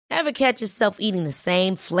Ever catch yourself eating the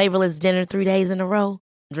same flavorless dinner 3 days in a row?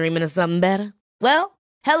 Dreaming of something better? Well,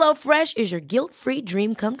 HelloFresh is your guilt-free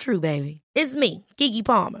dream come true, baby. It's me, Keke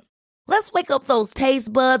Palmer. Let's wake up those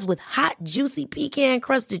taste buds with hot, juicy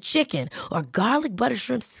pecan-crusted chicken or garlic butter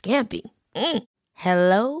shrimp scampi.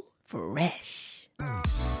 Hello Fresh.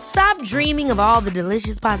 Stop dreaming of all the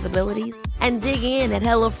delicious possibilities and dig in at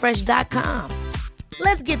HelloFresh.com.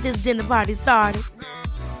 Let's get this dinner party started.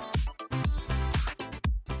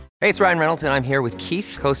 Hey, it's Ryan Reynolds, and I'm here with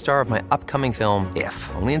Keith, co-star of my upcoming film,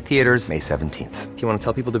 If, only in theaters May 17th. Do you want to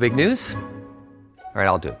tell people the big news? All right,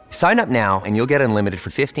 I'll do it. Sign up now and you'll get unlimited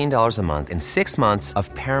for $15 a month and 6 months of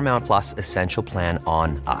Paramount Plus Essential Plan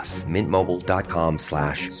on us.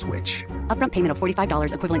 MintMobile.com/switch. Upfront payment of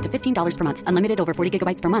 $45 equivalent to $15 per month. Unlimited over 40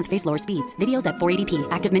 gigabytes per month. Face lower speeds. Videos at 480p.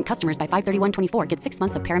 Active Mint customers by 531.24 get 6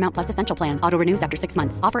 months of Paramount Plus Essential Plan. Auto renews after 6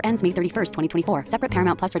 months. Offer ends May 31st, 2024. Separate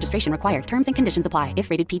Paramount Plus registration required. Terms and conditions apply if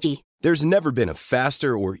rated PG. There's never been a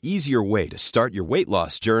faster or easier way to start your weight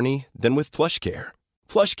loss journey than with PlushCare.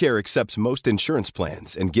 PlushCare accepts most insurance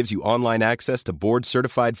plans and gives you online access to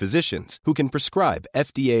board-certified physicians who can prescribe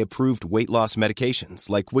FDA-approved weight loss medications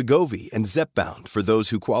like Wegovy and Zepbound for those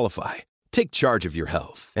who qualify. Take charge of your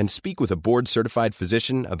health and speak with a board-certified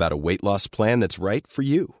physician about a weight loss plan that's right for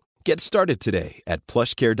you. Get started today at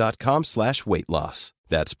plushcare.com/weight-loss.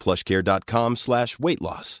 That's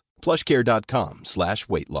plushcare.com/weight-loss.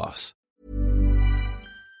 plushcare.com/weight-loss.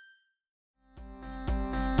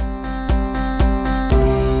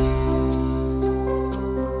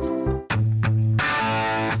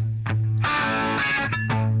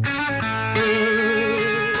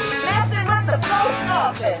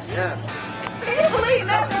 Yes. Can you believe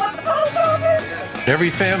messing with the post office?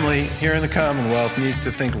 Every family here in the Commonwealth needs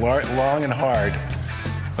to think long and hard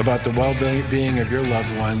about the well-being of your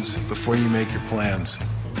loved ones before you make your plans.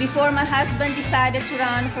 Before my husband decided to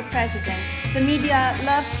run for president, the media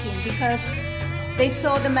loved him because they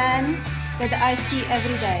saw the man that I see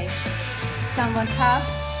every day. Someone tough,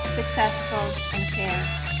 successful, and cares.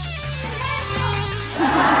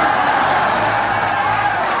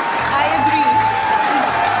 I agree.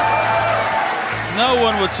 No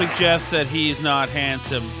one would suggest that he's not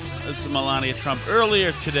handsome. This is Melania Trump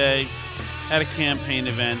earlier today at a campaign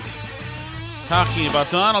event talking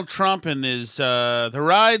about Donald Trump and his the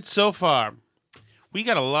ride so far. We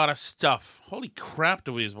got a lot of stuff. Holy crap,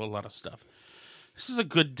 do we have a lot of stuff. This is a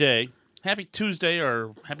good day. Happy Tuesday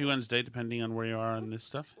or happy Wednesday, depending on where you are on this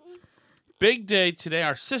stuff. Big day today.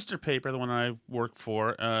 Our sister paper, the one I work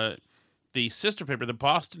for, the sister paper, the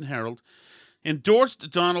Boston Herald,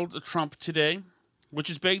 endorsed Donald Trump today, which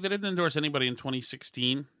is big. They didn't endorse anybody in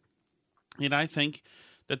 2016. And I think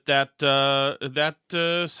that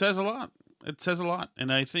says a lot. It says a lot.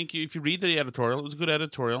 And I think if you read the editorial, it was a good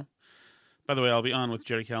editorial. By the way, I'll be on with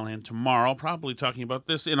Jerry Callahan tomorrow, probably talking about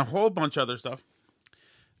this and a whole bunch of other stuff.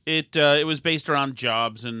 It was based around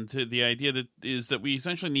jobs, and the idea that we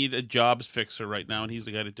essentially need a jobs fixer right now, and he's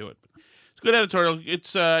the guy to do it. It's a good editorial.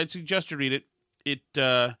 I suggest you read it.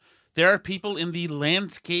 There are people in the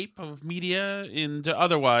landscape of media and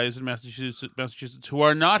otherwise in Massachusetts who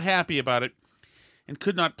are not happy about it and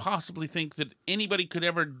could not possibly think that anybody could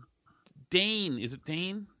ever deign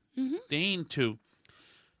to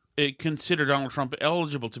consider Donald Trump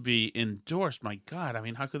eligible to be endorsed. My God, I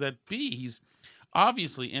mean, how could that be? He's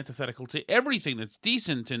obviously antithetical to everything that's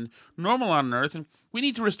decent and normal on Earth, and we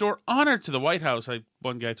need to restore honor to the White House,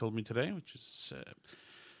 one guy told me today, which is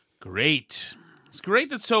great. It's great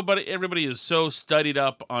that everybody is so studied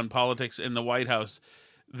up on politics in the White House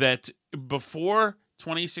that before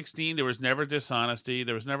 2016 there was never dishonesty,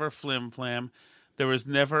 there was never flim-flam, there was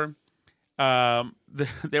never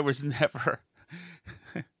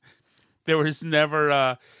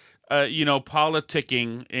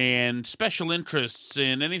politicking and special interests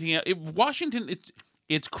and anything else. Washington,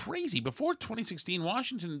 it's crazy. Before 2016,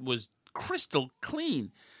 Washington was crystal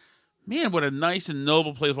clean. Man, what a nice and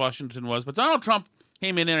noble place Washington was. But Donald Trump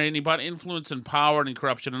came in there and he brought influence and power and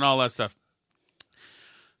corruption and all that stuff.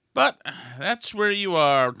 But that's where you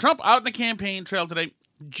are. Trump out in the campaign trail today,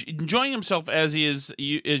 enjoying himself as he is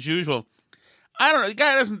as usual. I don't know. The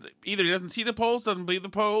guy he doesn't see the polls, doesn't believe the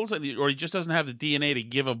polls, or he just doesn't have the DNA to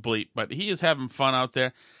give a bleep. But he is having fun out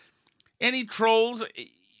there. And he trolls.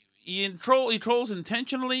 He trolls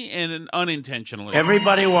intentionally and unintentionally.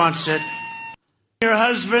 Everybody wants it. Your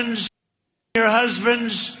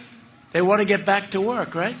husbands, they want to get back to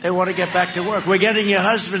work, right? They want to get back to work. We're getting your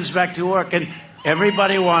husbands back to work, and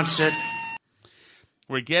everybody wants it.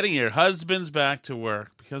 We're getting your husbands back to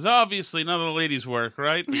work. because obviously none of the ladies work,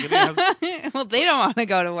 right? Well, they don't want to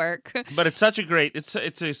go to work. But it's such a great.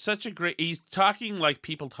 Such a great. He's talking like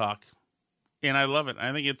people talk, and I love it.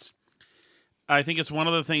 I think it's one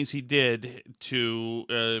of the things he did to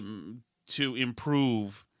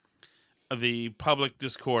improve the public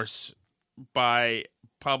discourse by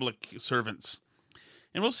public servants.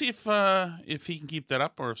 And we'll see if he can keep that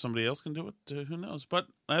up or if somebody else can do it. Who knows? But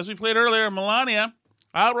as we played earlier, Melania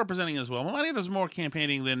out representing as well. Melania does more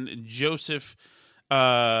campaigning than Joseph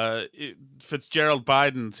Fitzgerald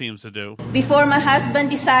Biden seems to do. Before my husband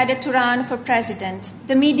decided to run for president,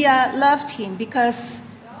 the media loved him because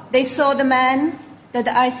they saw the man that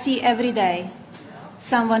I see every day.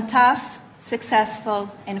 Someone tough,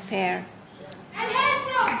 successful, and fair. And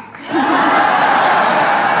handsome!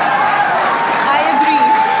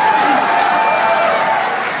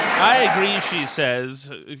 I agree, she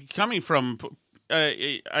says. Coming from,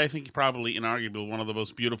 I think probably inarguably one of the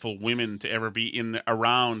most beautiful women to ever be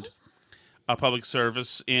around a public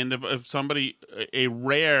service, and of somebody, a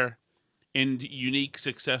rare and unique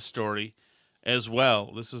success story as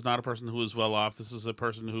well. This is not a person who is well off. This is a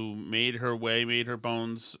person who made her way, made her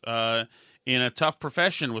bones in a tough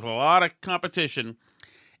profession with a lot of competition,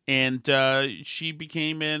 and she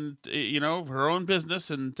became her own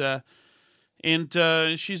business, and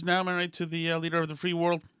she's now married to the leader of the free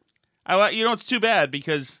world. It's too bad,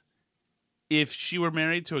 because if she were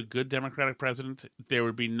married to a good Democratic president, there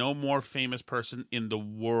would be no more famous person in the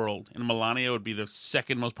world. And Melania would be the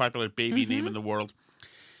second most popular baby name in the world.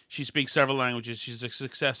 She speaks several languages. She's a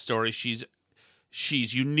success story. She's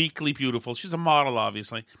uniquely beautiful. She's a model,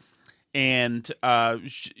 obviously. And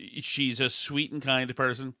she's a sweet and kind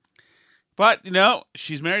person. But,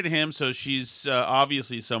 she's married to him, so she's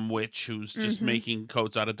obviously some witch who's just making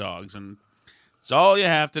coats out of dogs. And it's all you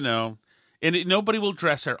have to know. And nobody will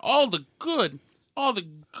dress her. All the good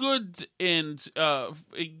and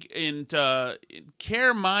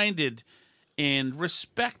care-minded and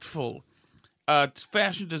respectful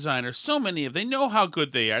fashion designers, so many of them, they know how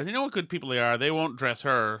good they are. They know what good people they are. They won't dress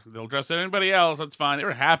her. They'll dress anybody else. That's fine. They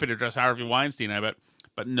were happy to dress Harvey Weinstein, I bet.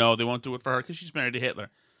 But no, they won't do it for her because she's married to Hitler.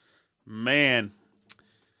 Man,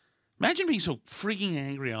 imagine being so freaking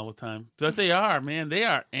angry all the time. But they are, man. They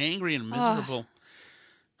are angry and miserable.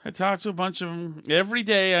 I talk to a bunch of them. Every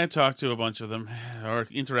day I talk to a bunch of them or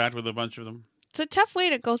interact with a bunch of them. It's a tough way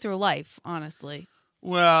to go through life, honestly.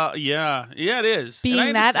 Well, yeah, it is.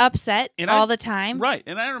 Being that upset all the time. Right,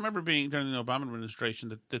 and I remember being during the Obama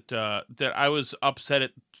administration that I was upset at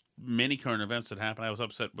many current events that happened. I was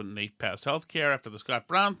upset when they passed health care after the Scott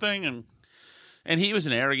Brown thing, and he was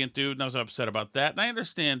an arrogant dude, and I was upset about that. And I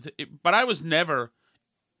understand, but I was never.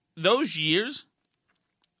 Those years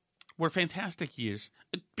were fantastic years,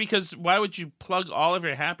 because why would you plug all of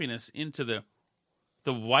your happiness into the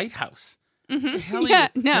White House?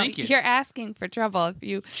 You're asking for trouble.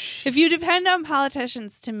 If you depend on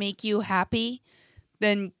politicians to make you happy,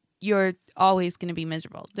 then you're always going to be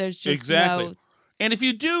miserable. There's just no. And if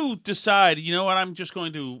you do decide, you know what, I'm just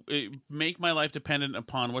going to make my life dependent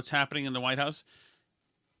upon what's happening in the White House,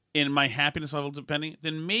 and my happiness level depending,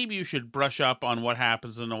 then maybe you should brush up on what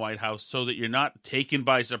happens in the White House so that you're not taken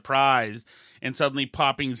by surprise and suddenly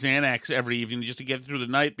popping Xanax every evening just to get through the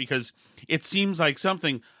night because it seems like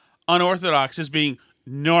something unorthodox is being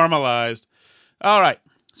normalized. All right.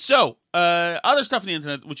 So, other stuff on the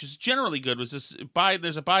internet, which is generally good, was this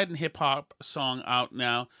there's a Biden hip-hop song out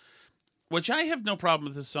now, which I have no problem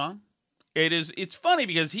with this song. It's funny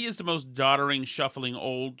because he is the most doddering, shuffling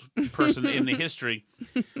old person in the history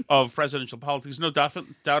of presidential politics. No doubt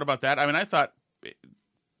about that. I mean, I thought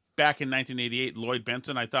back in 1988, Lloyd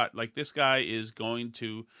Bentsen, I thought, like, this guy is going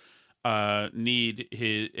to need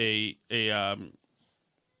a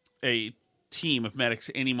team of medics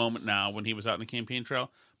any moment now when he was out in the campaign trail.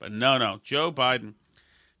 But no, Joe Biden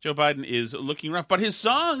is looking rough. But his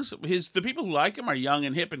songs, the people who like him are young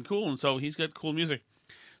and hip and cool, and so he's got cool music.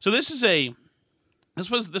 So this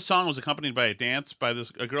song was accompanied by a dance by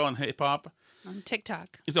a girl in hip hop on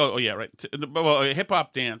TikTok. Oh yeah, right. Well, a hip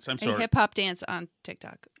hop dance. I'm sorry, a hip hop dance on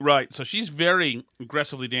TikTok. Right. So she's very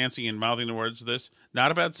aggressively dancing and mouthing the words of this. Not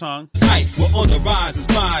a bad song. We're on the rise, it's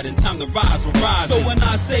Biden. Time to rise, we're rising. So when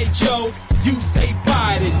I say Joe, you say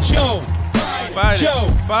Biden. Joe, Biden. Joe,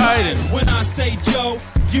 Biden. When I say Joe,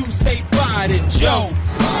 you say Biden. Joe,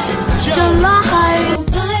 Joe Biden.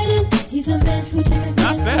 He's a man who takes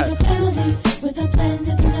not bad. With a plan,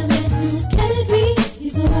 this is a man who can it be?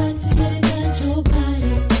 He's the one to get it done. Joe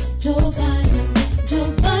Biden, Joe Biden,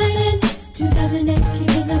 Joe Biden. 2008,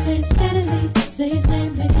 keeping up it steadily. Say his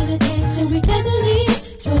name, making a day, so we can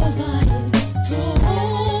believe Joe Biden.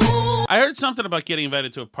 something about getting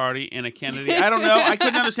invited to a party and a Kennedy. I don't know. I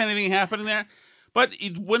couldn't understand anything happening there. But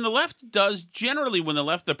when the left does, generally when the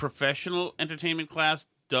left, the professional entertainment class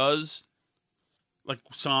does like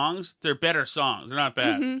songs, they're better songs. They're not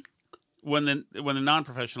bad. Mm-hmm. When the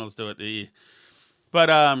non-professionals do it, but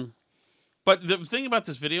the thing about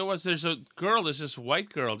this video was there's this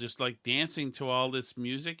white girl just like dancing to all this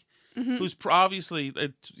music, who's obviously a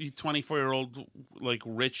 24-year-old like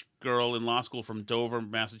rich girl in law school from Dover,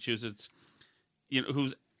 Massachusetts,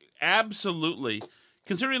 who's absolutely,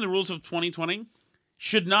 considering the rules of 2020,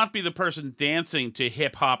 should not be the person dancing to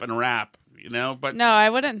hip hop and rap. But no, I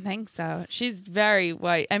wouldn't think so. She's very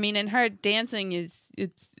white. I mean, and her dancing it's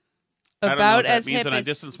about as hip as I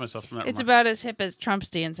distance myself from that. It's about as hip as Trump's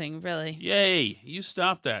dancing, really. Yay! You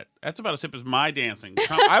stop that. That's about as hip as my dancing.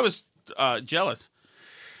 I was jealous,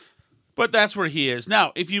 but that's where he is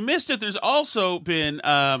now. If you missed it, there's also been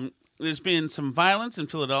some violence in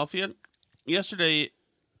Philadelphia. Yesterday,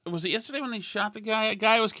 was it yesterday when they shot the guy? A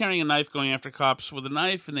guy was carrying a knife, going after cops with a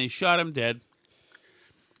knife, and they shot him dead.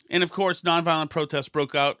 And, of course, nonviolent protests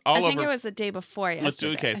broke out all over. I think it was the day before yesterday. Let's do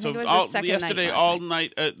okay. I think so it was the second yesterday, night all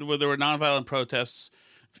night, where there were nonviolent protests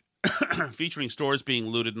featuring stores being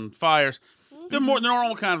looted and fires. The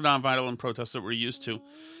normal kind of nonviolent protests that we're used to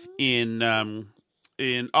in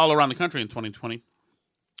all around the country in 2020,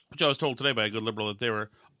 which I was told today by a good liberal that they were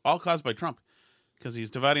all caused by Trump because he's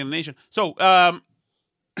dividing the nation. So,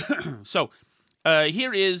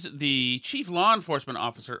 here is the chief law enforcement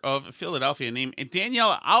officer of Philadelphia, named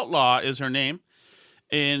Danielle Outlaw is her name,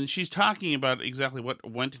 and she's talking about exactly what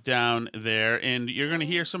went down there, and you're going to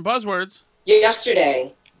hear some buzzwords.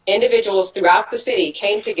 Yesterday, individuals throughout the city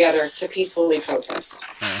came together to peacefully protest.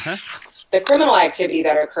 The criminal activity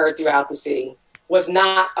that occurred throughout the city was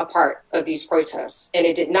not a part of these protests, and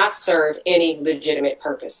it did not serve any legitimate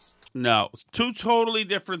purpose. No, two totally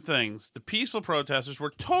different things. The peaceful protesters were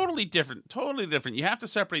totally different. You have to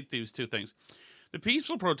separate these two things. The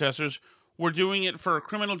peaceful protesters were doing it for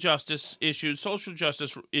criminal justice issues, social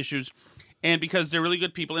justice issues, and because they're really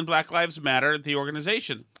good people, and Black Lives Matter, the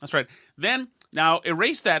organization. That's right. Then, now,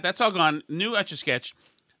 erase that. That's all gone. New Etch-a-Sketch.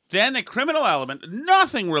 Then a criminal element,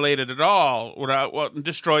 nothing related at all,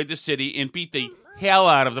 destroyed the city and beat the hell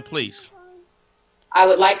out of the police. I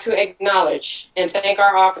would like to acknowledge and thank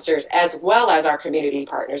our officers as well as our community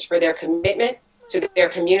partners for their commitment to their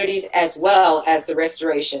communities as well as the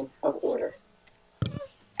restoration of order.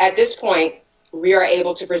 At this point, we are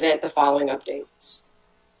able to present the following updates.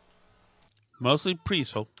 Mostly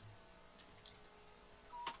peaceful.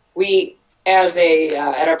 We,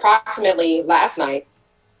 at approximately last night,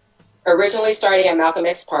 originally starting at Malcolm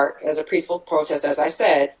X Park as a peaceful protest, as I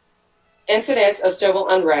said, incidents of civil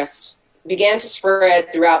unrest began to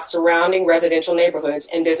spread throughout surrounding residential neighborhoods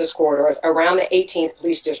and business corridors around the 18th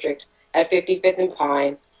Police District at 55th and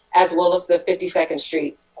Pine, as well as the 52nd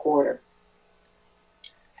Street corridor.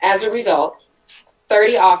 As a result,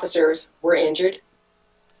 30 officers were injured.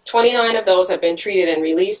 29 of those have been treated and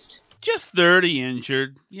released. Just 30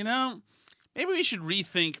 injured. Maybe we should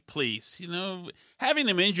rethink police. Having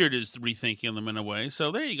them injured is rethinking them in a way.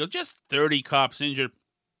 So there you go. Just 30 cops injured.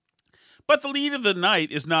 But the lead of the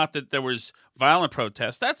night is not that there was violent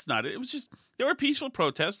protests. That's not it. It was just there were peaceful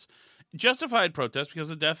protests, justified protests because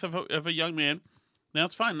of the death of a young man. Now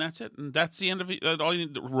it's fine. That's it. And that's the end of it. All you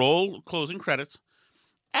need to roll closing credits.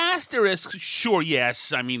 Asterisk, sure,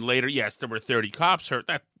 yes. I mean, later, yes, there were 30 cops hurt.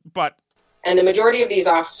 And the majority of these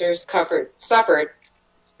officers suffered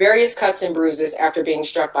various cuts and bruises after being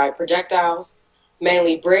struck by projectiles,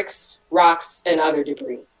 mainly bricks, rocks, and other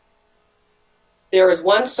debris. There was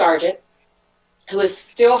one sergeant who is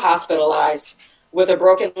still hospitalized with a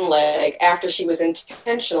broken leg after she was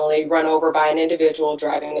intentionally run over by an individual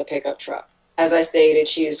driving a pickup truck. As I stated,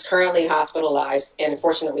 she is currently hospitalized and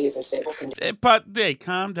unfortunately is in stable condition. But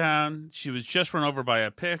calm down. She was just run over by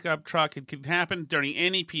a pickup truck. It can happen during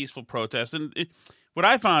any peaceful protest. And what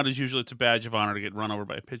I found is usually it's a badge of honor to get run over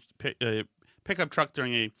by a pickup truck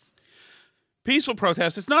during a peaceful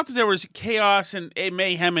protest. It's not that there was chaos and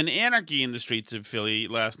mayhem and anarchy in the streets of Philly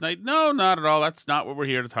last night. No, not at all. That's not what we're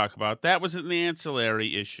here to talk about. That was an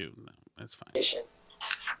ancillary issue. No, that's fine.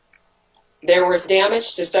 There was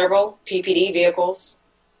damage to several PPD vehicles,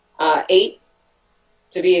 8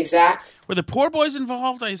 to be exact. Were the Poor Boys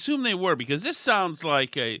involved? I assume they were, because this sounds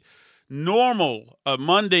like a normal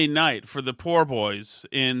Monday night for the Poor Boys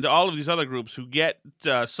and all of these other groups who get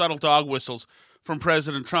subtle dog whistles from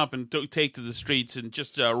President Trump and take to the streets and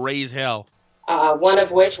just raise hell. One of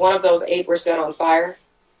those 8 were set on fire,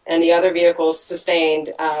 and the other vehicles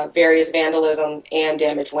sustained various vandalism and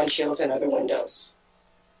damaged windshields and other windows.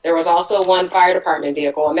 There was also one fire department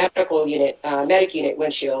vehicle, a medic unit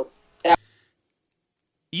windshield.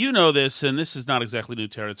 You know this, and this is not exactly new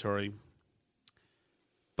territory.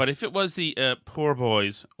 But if it was the Poor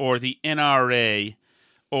Boys or the NRA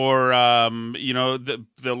or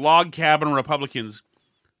the log cabin Republicans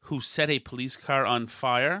who set a police car on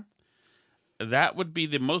fire, that would be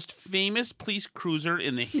the most famous police cruiser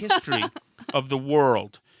in the history of the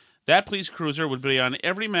world. That police cruiser would be on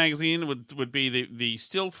every magazine, would be the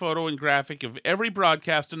still photo and graphic of every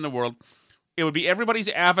broadcast in the world. It would be everybody's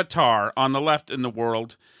avatar on the left in the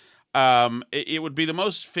world. It would be the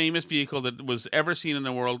most famous vehicle that was ever seen in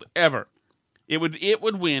the world, ever. It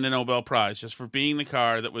would win a Nobel Prize just for being the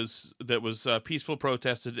car that was peaceful,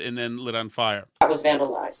 protested, and then lit on fire. That was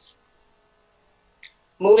vandalized.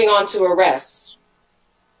 Moving on to arrests,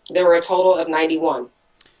 there were a total of 91.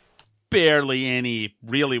 Barely any,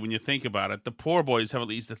 really, when you think about it. The Poor Boys have at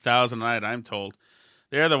least 1,000 a night, I'm told.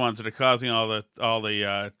 They're the ones that are causing all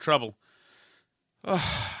the trouble.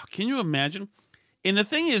 Oh, can you imagine? And the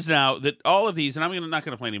thing is now that all of these, and I'm not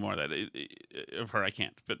going to play any more of that of her. I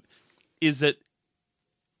can't. But is that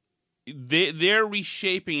they're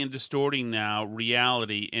reshaping and distorting now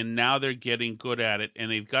reality, and now they're getting good at it,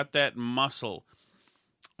 and they've got that muscle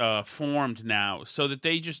formed now, so that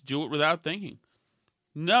they just do it without thinking.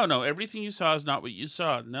 No, everything you saw is not what you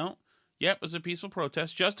saw. No, yep, it was a peaceful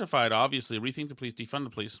protest, justified, obviously. Rethink the police, defund the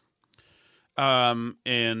police,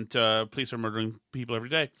 and police are murdering people every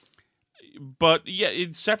day. But yeah,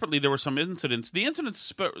 separately there were some incidents. The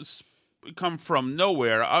incidents come from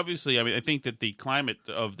nowhere. Obviously, I mean, I think that the climate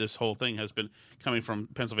of this whole thing has been coming from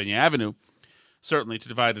Pennsylvania Avenue, certainly to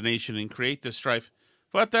divide the nation and create this strife.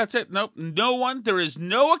 But that's it. Nope, no one. There is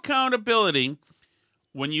no accountability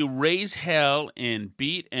when you raise hell and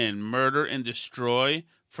beat and murder and destroy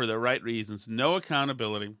for the right reasons. No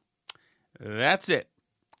accountability. That's it.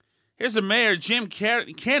 Here's the mayor, Jim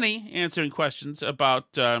Kenney, answering questions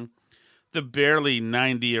about the barely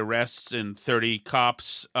 90 arrests and 30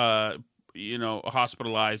 cops,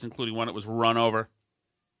 hospitalized, including one that was run over.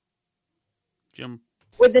 Jim.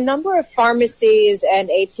 With the number of pharmacies and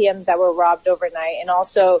ATMs that were robbed overnight, and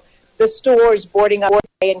also the stores boarding up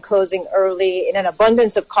and closing early in an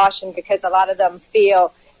abundance of caution because a lot of them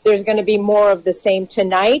feel there's going to be more of the same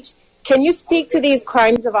tonight. Can you speak to these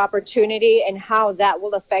crimes of opportunity and how that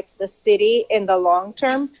will affect the city in the long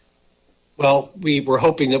term? Well, we're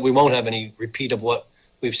hoping that we won't have any repeat of what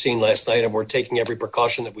we've seen last night, and we're taking every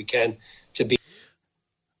precaution that we can to be.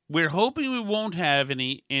 We're hoping we won't have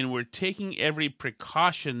any, and we're taking every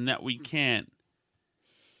precaution that we can.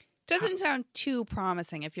 Doesn't sound too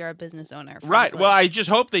promising if you're a business owner. Frankly. Right. Well, I just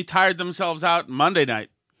hope they tired themselves out Monday night,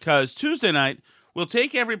 because Tuesday night we'll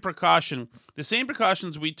take every precaution, the same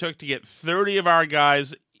precautions we took to get 30 of our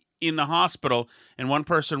guys in the hospital and one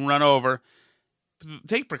person run over.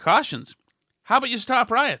 Take precautions. How about you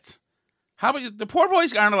stop riots? How about the Poor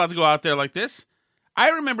Boys aren't allowed to go out there like this?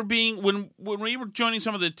 I remember being when we were joining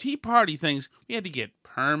some of the Tea Party things, we had to get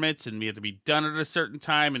permits and we had to be done at a certain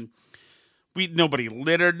time, and nobody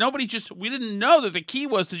littered. We didn't know that the key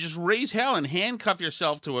was to just raise hell and handcuff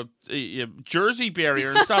yourself to a Jersey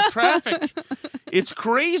barrier and stop traffic. It's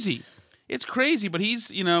crazy. It's crazy, but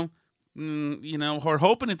he's, we're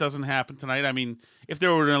hoping it doesn't happen tonight. I mean, if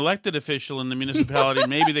there were an elected official in the municipality,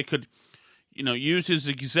 maybe they could, use his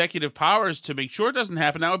executive powers to make sure it doesn't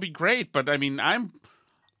happen. That would be great. But I mean, I'm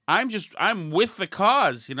with the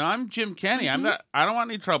cause. I'm Jim Kenney. Mm-hmm. I don't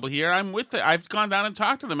want any trouble here. I'm with it. I've gone down and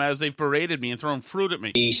talked to them as they've berated me and thrown fruit at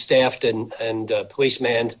me. He staffed and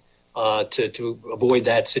policeman to avoid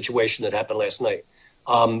that situation that happened last night.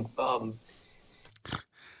 I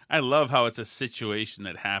love how it's a situation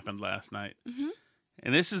that happened last night. Mm-hmm.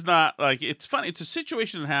 And this is not like, it's funny. It's a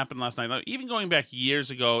situation that happened last night. Like, even going back years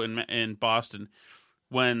ago in Boston,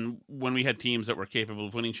 when we had teams that were capable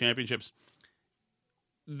of winning championships,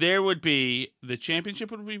 the championship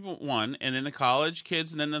would be won, and then the college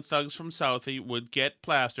kids and then the thugs from Southie would get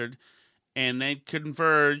plastered, and they'd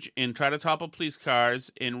converge and try to topple police cars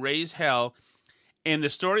and raise hell. And the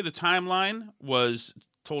story, the timeline was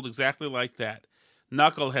told exactly like that.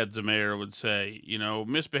 Knuckleheads, the mayor would say,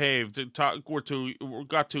 misbehaved, got too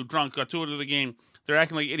drunk, got too into the game. They're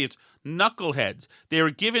acting like idiots. Knuckleheads. They were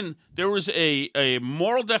given, there was a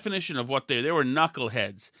moral definition of what they were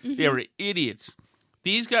knuckleheads. Mm-hmm. They were idiots.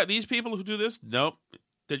 These people who do this, nope,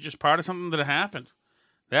 they're just part of something that happened.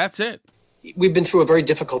 That's it. We've been through a very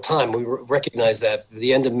difficult time. We recognize that.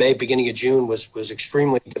 The end of May, beginning of June was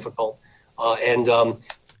extremely difficult.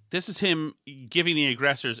 This is him giving the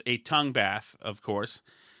aggressors a tongue bath, of course.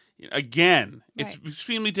 Again, it's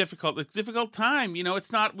extremely difficult. It's a difficult time.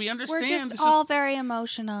 It's not, we understand. We're just all very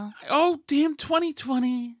emotional. Oh, damn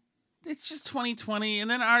 2020. It's just 2020. And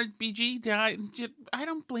then our BG died. I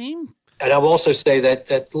don't blame. And I will also say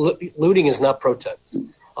that looting is not protest.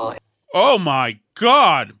 Oh, my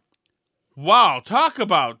God. Wow, talk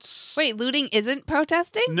about... Wait, looting isn't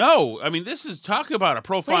protesting? No, I mean, this is talk about a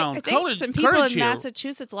profile in college. Some people in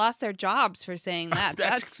Massachusetts lost their jobs for saying that.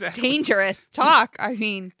 That's exactly dangerous talk. I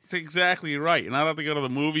mean... That's exactly right. And I don't have to go to the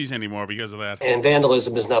movies anymul because of that. And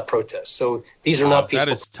vandalism is not protest. So these are not peaceful...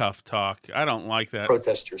 That is tough talk. I don't like that.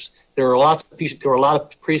 Protesters. There were a lot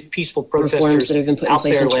of peaceful protesters that have been put out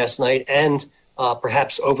there last night and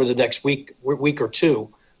perhaps over the next week or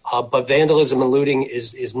two. But vandalism and looting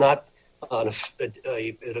is not... an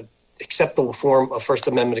acceptable form of First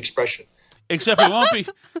Amendment expression. Except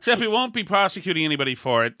we won't be prosecuting anybody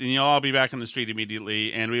for it, and you'll all be back on the street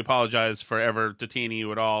immediately. And we apologize for ever detaining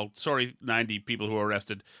you at all. Sorry, 90 people who were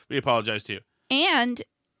arrested. We apologize to you. And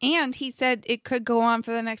he said it could go on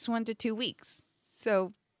for the next 1 to 2 weeks.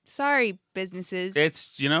 So sorry, businesses.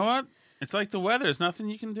 It's, you know what? It's like the weather. There's nothing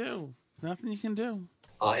you can do. Nothing you can do.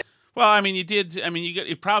 Well, I mean, you did. I mean,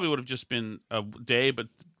 it probably would have just been a day, but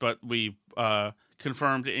we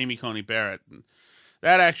confirmed Amy Coney Barrett.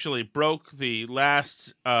 That actually broke the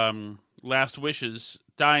last dying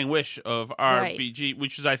wish of our BG,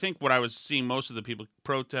 which is, I think, what I was seeing most of the people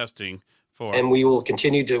protesting for. And we will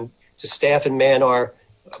continue to staff and man our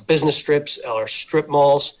business strips, our strip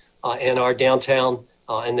malls, and our downtown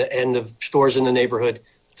and the stores in the neighborhood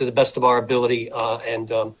to the best of our ability, and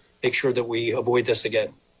make sure that we avoid this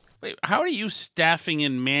again. Wait, how are you staffing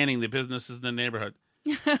and manning the businesses in the neighborhood?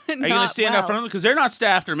 Are you going to stand up front of them? Because they're not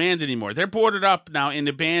staffed or manned anymore. They're boarded up now and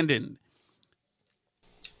abandoned.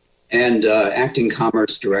 And Acting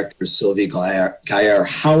Commerce Director Sylvie Gaillard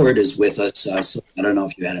Howard is with us. So I don't know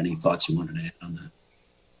if you had any thoughts you wanted to add on that.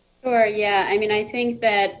 Sure. Yeah. I mean, I think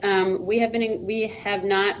that we have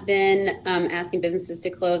not been asking businesses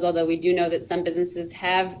to close, although we do know that some businesses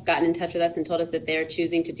have gotten in touch with us and told us that they're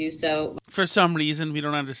choosing to do so. For some reason, we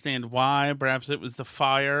don't understand why. Perhaps it was the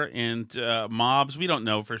fire and mobs. We don't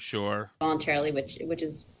know for sure. Voluntarily, which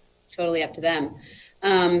is totally up to them.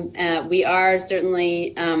 We are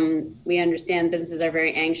certainly, we understand businesses are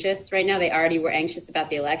very anxious right now. They already were anxious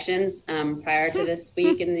about the elections prior to this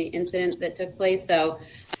week and the incident that took place. So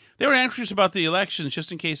they were anxious about the elections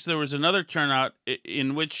just in case there was another turnout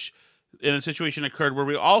in a situation occurred where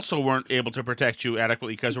we also weren't able to protect you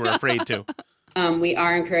adequately because we're afraid to. We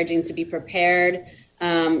are encouraging to be prepared,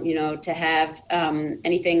 to have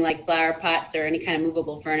anything like flower pots or any kind of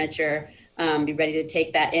movable furniture, be ready to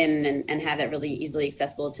take that in and have that really easily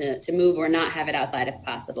accessible to move or not have it outside if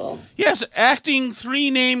possible. Yes, acting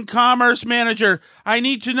 3-name commerce manager. I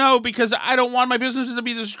need to know because I don't want my businesses to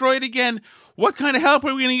be destroyed again. What kind of help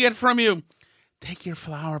are we going to get from you? Take your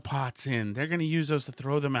flower pots in. They're going to use those to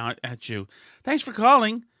throw them out at you. Thanks for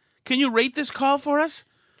calling. Can you rate this call for us?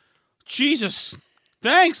 Jesus.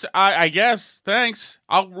 Thanks, I guess. Thanks.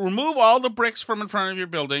 I'll remove all the bricks from in front of your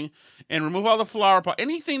building and remove all the flower pots.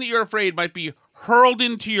 Anything that you're afraid might be hurled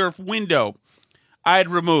into your window, I'd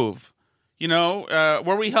remove.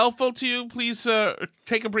 Were we helpful to you? Please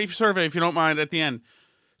take a brief survey if you don't mind at the end.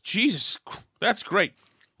 Jesus, that's great.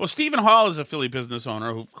 Well, Stephen Hall is a Philly business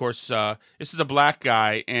owner who, of course, this is a black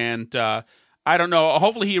guy, and I don't know.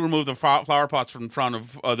 Hopefully he removed the flower pots from in front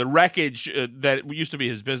of the wreckage that used to be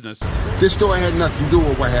his business. This story had nothing to do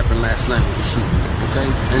with what happened last night with the shooting,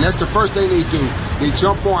 okay? And that's the first thing they do. They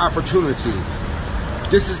jump on opportunity.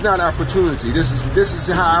 This is not opportunity. This is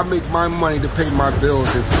how I make my money to pay my bills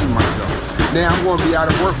and feed myself. Now I'm going to be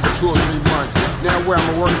out of work for 2 or 3 months. Now where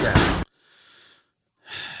I'm going to work at?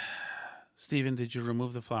 Stephen, did you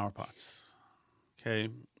remove the flower pots? Okay.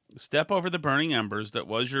 Step over the burning embers that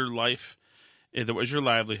was your life, that was your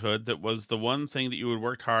livelihood, that was the one thing that you had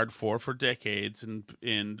worked hard for decades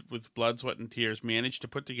and with blood, sweat, and tears managed to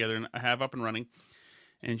put together and have up and running,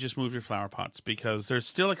 and just move your flower pots because there's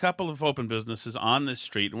still a couple of open businesses on this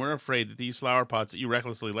street, and we're afraid that these flower pots that you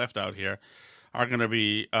recklessly left out here are going to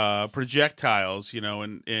be projectiles,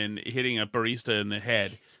 and hitting a barista in the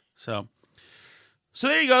head. So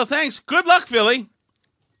there you go. Thanks. Good luck, Philly.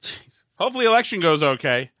 Jeez. Hopefully election goes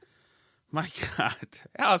okay. My God.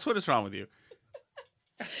 Alice, what is wrong with you?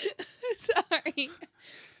 Sorry.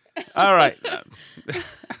 All right.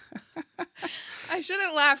 I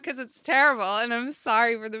shouldn't laugh because it's terrible, and I'm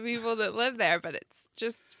sorry for the people that live there, but it's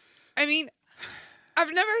just, I mean,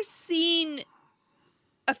 I've never seen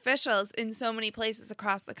officials in so many places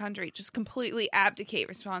across the country just completely abdicate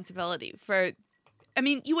responsibility for, I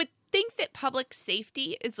mean, you would think that public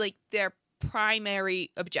safety is like their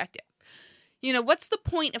primary objective. You know, what's the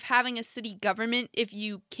point of having a city government if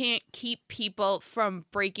you can't keep people from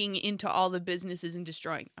breaking into all the businesses and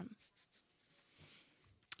destroying them?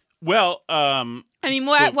 Well, I mean,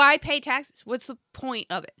 why pay taxes? What's the point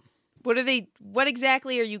of it? What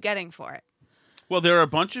exactly are you getting for it? Well, there are a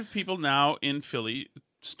bunch of people now in Philly,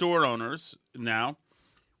 store owners now,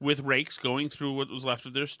 with rakes going through what was left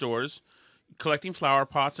of their stores, collecting flower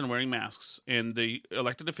pots and wearing masks. And the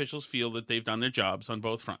elected officials feel that they've done their jobs on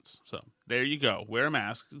both fronts. So there you go. Wear a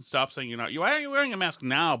mask. Stop saying you're not. Why are you wearing a mask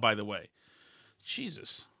now, by the way?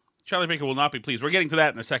 Jesus. Charlie Baker will not be pleased. We're getting to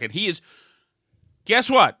that in a second. He is, guess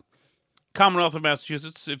what? Commonwealth of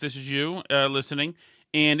Massachusetts, if this is you listening,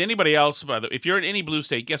 and anybody else, by the way, if you're in any blue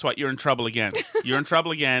state, guess what? You're in trouble again. You're in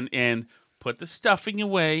trouble again, and put the stuffing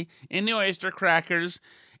away and the oyster crackers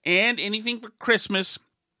and anything for Christmas.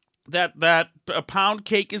 That a pound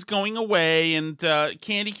cake is going away and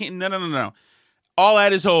candy cane. No. All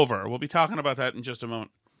that is over. We'll be talking about that in just a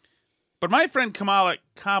moment. But my friend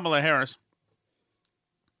Kamala Harris,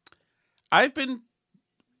 I've been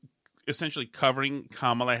essentially covering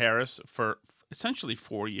Kamala Harris for essentially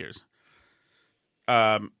 4 years.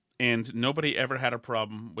 And nobody ever had a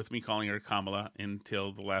problem with me calling her Kamala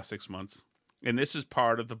until the last 6 months. And this is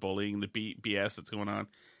part of the bullying, the BS that's going on.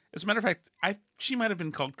 As a matter of fact, she might have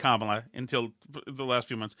been called Kamala until the last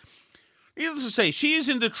few months. Needless to say, she is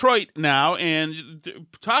in Detroit now and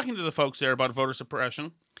talking to the folks there about voter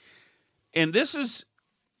suppression. And this is,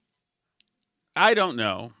 I don't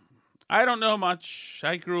know much.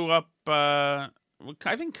 I grew up, I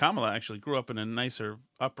think Kamala actually grew up in a nicer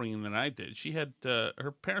upbringing than I did. She had,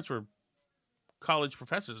 her parents were college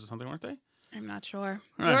professors or something, weren't they? I'm not sure.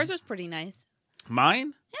 Right. Yours was pretty nice.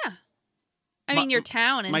 Mine? Yeah. I mean, your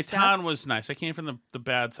town and my stuff. town was nice. I came from the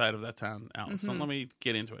bad side of that town, Alice. Don't let me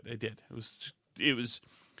get into it. I did. It was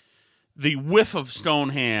the whiff of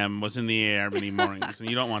Stoneham was in the air many mornings, and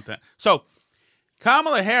you don't want that. So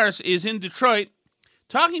Kamala Harris is in Detroit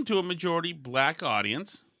talking to a majority black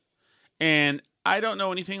audience, and I don't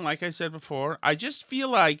know anything, like I said before. I just feel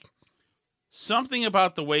like something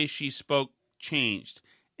about the way she spoke changed,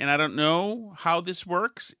 and I don't know how this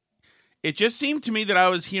works. It just seemed to me that I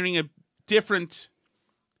was hearing a different,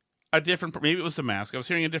 maybe it was the mask. I was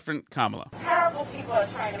hearing a different Kamala. Powerful people are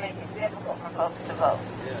trying to make it difficult for folks to vote.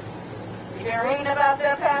 Yes. You've been reading about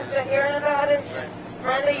that, Pastor, hearing about it? Right.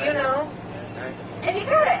 Friendly, you know. Right. And you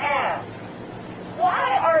gotta ask,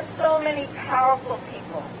 why are so many powerful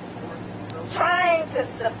people trying to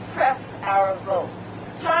suppress our vote?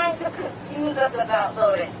 Trying to confuse us about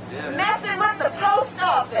voting? Yes. Messing with the post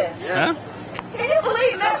office? Yes. Huh? Can you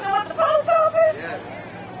believe messing with the post office? Yes.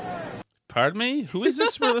 Pardon me? Who is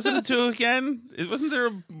this we're listening to again? Wasn't there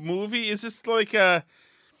a movie? Is this like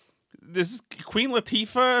this is Queen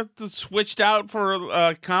Latifah switched out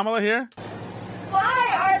for Kamala here? Why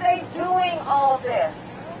are they doing all this?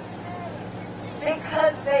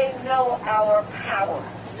 Because they know our power.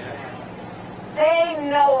 They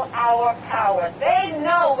know our power. They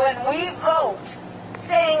know when we vote,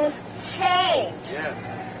 things change.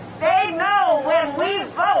 Yes. They know when we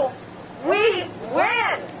vote, we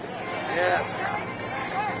win.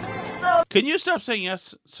 Yes. So can you stop saying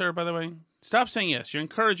yes, sir, by the way? Stop saying yes. You're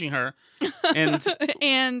encouraging her. And,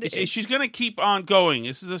 she's going to keep on going.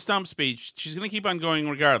 This is a stump speech. She's going to keep on going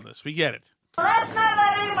regardless. We get it. Let's not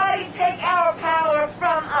let anybody take our power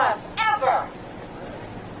from us, ever.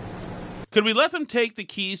 Could we let them take the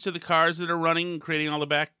keys to the cars that are running, creating all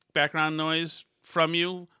the background noise from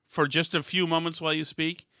you for just a few moments while you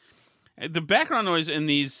speak? The background noise in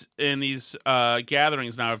these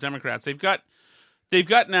gatherings now of Democrats, they've got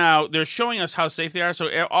now, they're showing us how safe they are. So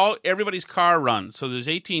everybody's car runs. So there's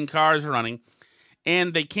 18 cars running,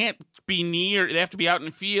 and they can't be near. They have to be out in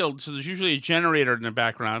the field. So there's usually a generator in the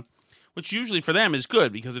background, which usually for them is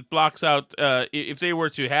good because it blocks out. If they were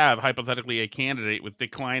to have hypothetically a candidate with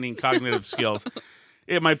declining cognitive skills,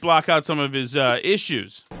 it might block out some of his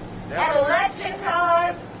issues. At election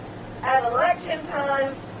time,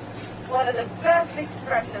 one of the best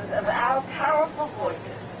expressions of our powerful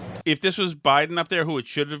voices. If this was Biden up there, who it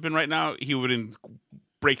should have been right now, he would have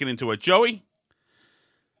breaking into a Joey.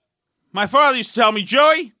 My father used to tell me,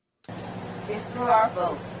 Joey, it's through our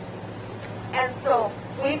vote. And so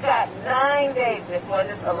we've got 9 days before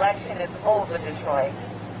this election is over, Detroit.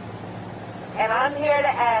 And I'm here to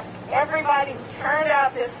ask everybody who turned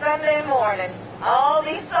out this Sunday morning, all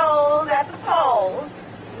these souls at the polls.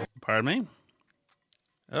 Pardon me?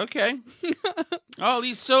 Okay. All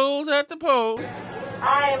these souls at the polls.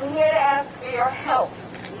 I am here to ask for your help.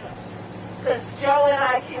 Because Joe and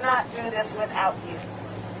I cannot do this without you.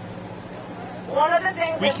 One of the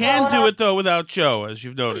things We can do it, though, without Joe, as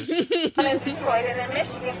you've noticed. in Detroit and in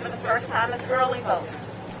Michigan for the first time is early voting.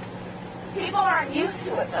 People aren't used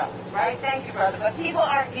to it, though, right? Thank you, brother. But people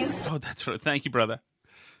aren't used to Oh, that's right. Thank you, brother.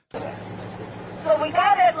 it. So we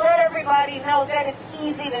got to let everybody know that it's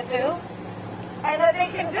easy to do and that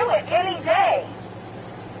they can do it any day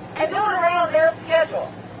and do it around their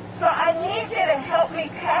schedule. So I need you to help me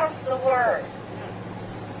pass the word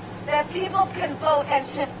that people can vote and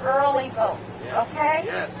should early vote, okay?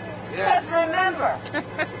 Yes. Because remember,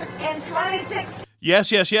 in 2016... Yes,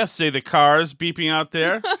 say the cars beeping out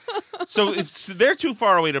there. So they're too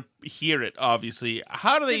far away to hear it, obviously.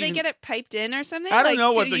 How do they Did they get it piped in or something? I don't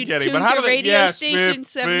know what they're getting, but how do they... radio station beep,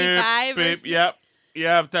 75 beep, or beep. something?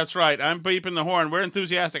 Yep, that's right. I'm beeping the horn. We're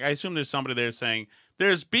enthusiastic. I assume there's somebody there saying,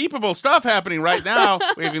 there's beepable stuff happening right now,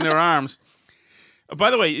 waving their arms. By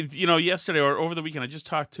the way, yesterday or over the weekend, I just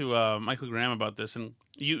talked to Michael Graham about this, and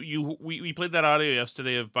we played that audio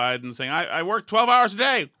yesterday of Biden saying, I work 12 hours a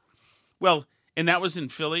day. Well, and that was in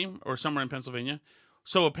Philly or somewhere in Pennsylvania.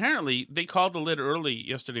 So apparently they called the lid early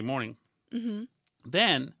yesterday morning. Mm-hmm.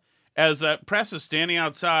 Then, as that press is standing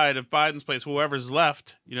outside of Biden's place, whoever's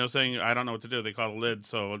left, saying, I don't know what to do, they call the lid,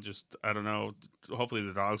 so I don't know, hopefully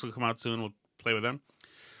the dogs will come out soon, we'll play with them,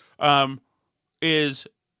 is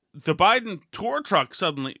the Biden tour truck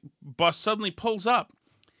bus suddenly pulls up,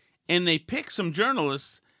 and they pick some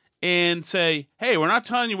journalists and say, hey, we're not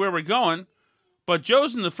telling you where we're going, but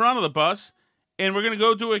Joe's in the front of the bus, and we're going to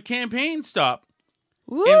go do a campaign stop.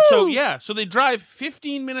 Woo! And so they drive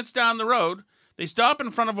 15 minutes down the road. They stop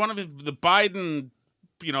in front of one of the Biden,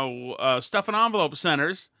 stuff and envelope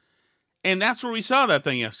centers, and that's where we saw that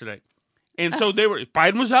thing yesterday. And so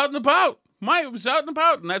Biden was out and about. Mike was out and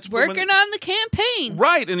about, and that's working on the campaign,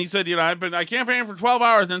 right? And he said, I campaigned for 12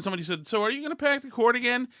 hours. And then somebody said, so are you going to pack the court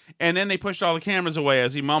again? And then they pushed all the cameras away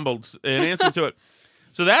as he mumbled an answer to it.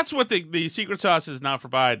 So that's what the secret sauce is now for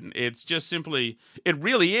Biden. It's just simply, it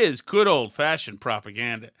really is good old-fashioned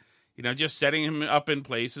propaganda. Just setting him up in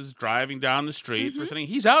places, driving down the street, pretending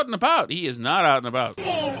he's out and about. He is not out and about.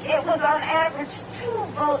 It was on average 2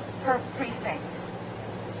 votes per precinct.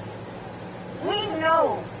 We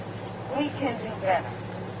know we can do better.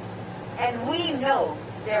 And we know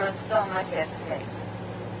there is so much at stake.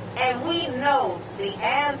 And we know the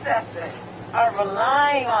ancestors are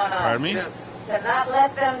relying on us. Pardon me? To not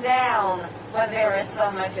let them down when there is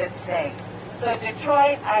so much at stake. So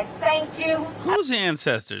Detroit, I thank you. Whose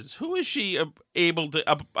ancestors? Who is she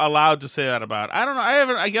allowed to say that about? I don't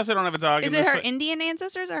know. I guess I don't have a dog. Is it her Indian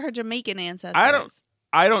ancestors or her Jamaican ancestors?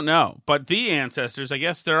 I don't know. But the ancestors, I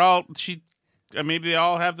guess they're all. Maybe they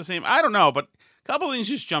all have the same. I don't know. But a couple of things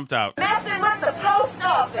just jumped out. Messing with the post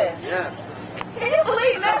office. Yes. Can you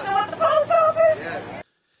believe messing with the post office? Yes.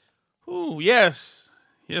 Ooh, yes.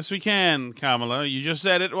 Yes, we can, Kamala. You just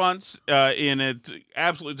said it once in an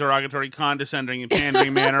absolutely derogatory, condescending, and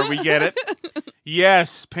pandering manner. We get it.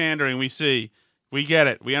 Yes, pandering, we see. We get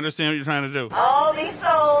it. We understand what you're trying to do. All these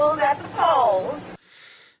souls at the polls.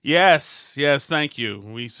 Yes, thank you.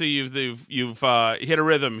 We see you've hit a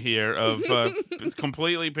rhythm here of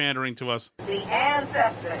completely pandering to us. The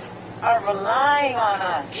ancestors are relying on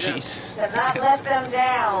us to not let them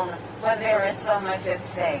down when there is so much at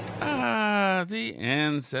stake. The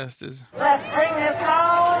ancestors. Let's bring this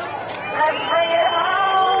home. Let's bring it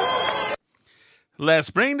home. Let's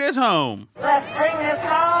bring this home. Let's bring this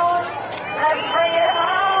home. Let's bring it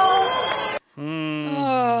home.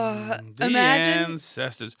 The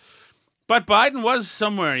ancestors. But Biden was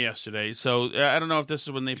somewhere yesterday, so I don't know if this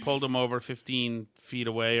is when they pulled him over 15 feet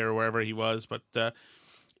away or wherever he was, but the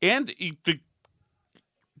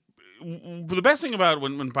best thing about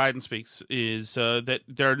when Biden speaks is that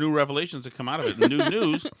there are new revelations that come out of it, new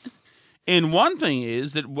news. And one thing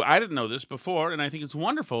is that I didn't know this before, and I think it's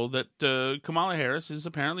wonderful that Kamala Harris is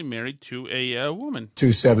apparently married to a woman.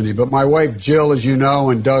 270. But my wife, Jill, as you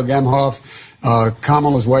know, and Doug Emhoff,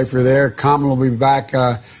 Kamala's wife, are there. Kamala will be back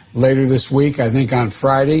later this week, I think on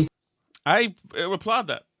Friday. I applaud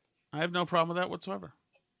that. I have no problem with that whatsoever.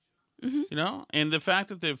 Mm-hmm. And the fact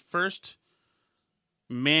that the first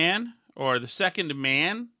man or the second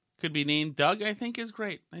man could be named Doug, I think is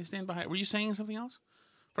great. I stand behind. Were you saying something else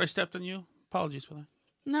before I stepped on you? Apologies for that.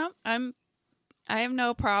 No, I have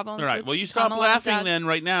no problem. All right. Well, you stop laughing then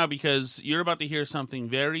right now because you're about to hear something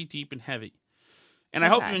very deep and heavy. And I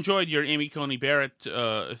hope you enjoyed your Amy Coney Barrett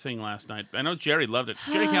thing last night. I know Jerry loved it.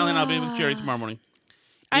 Jerry Callahan, I'll be with Jerry tomorrow morning.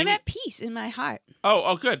 I'm at peace in my heart.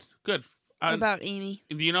 Oh, good. About Amy.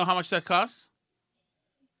 Do you know how much that costs?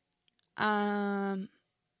 I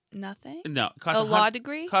nothing? No, it costs a law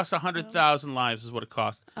degree? Costs 100,000 lives is what it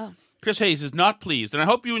cost. Oh. Chris Hayes is not pleased, and I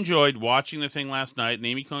hope you enjoyed watching the thing last night. And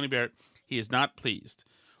Amy Coney Barrett, he is not pleased.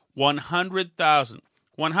 100,000.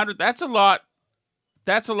 100. That's a lot.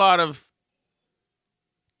 That's a lot of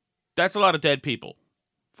dead people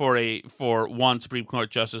for one Supreme Court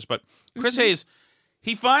justice. But Chris Hayes,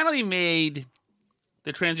 he finally made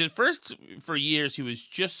the transition. First, for years, he was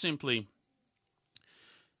just simply.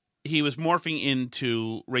 He was morphing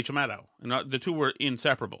into Rachel Maddow. And the two were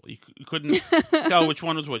inseparable. You couldn't tell which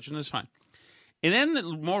one was which, and that's fine. And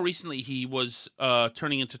then more recently, he was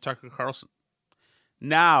turning into Tucker Carlson.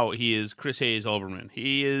 Now he is Chris Hayes Olbermann.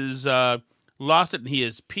 He is lost it, and he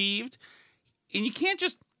is peeved. And you can't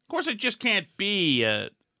just, of course, it just can't be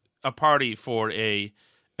a party for a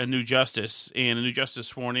new justice and a new justice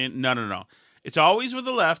sworn in. No. It's always with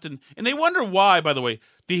the left, and they wonder why, by the way,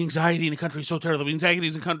 the anxiety in the country is so terrible. The anxiety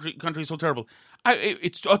in the country is so terrible.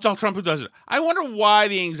 It's all Trump who does it. I wonder why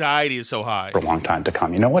the anxiety is so high. For a long time to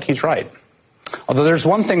come. You know what? He's right. Although there's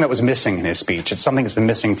one thing that was missing in his speech. It's something that's been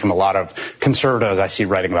missing from a lot of conservatives I see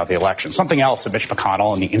writing about the election. Something else that Mitch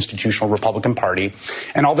McConnell and the institutional Republican Party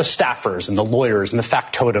and all the staffers and the lawyers and the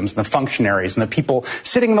factotums and the functionaries and the people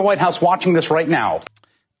sitting in the White House watching this right now.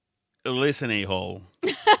 Listen, a-hole.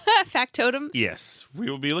 Factotum? Yes. We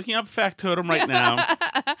will be looking up Factotum right now.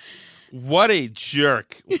 What a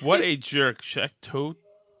jerk. What a jerk.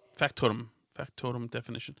 Factotum. Factotum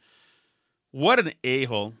definition. What an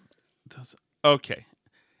a-hole. Okay.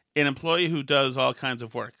 An employee who does all kinds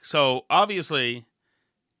of work. So, obviously,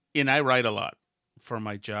 and I write a lot for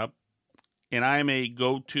my job, and I may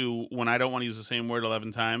go to, when I don't want to use the same word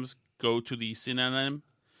 11 times, go to the synonym.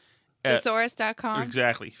 Thesaurus.com.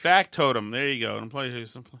 Exactly. Factotum. There you go. An employee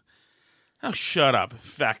who's... Oh, shut up.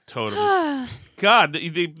 Factotums. God,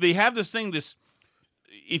 they have this thing,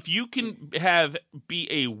 if you can be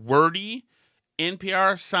a wordy,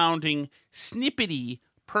 NPR-sounding, snippety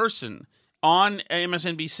person on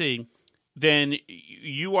MSNBC, then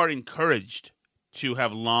you are encouraged to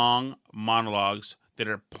have long monologues that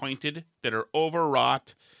are pointed, that are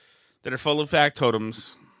overwrought, that are full of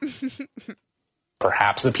factotums.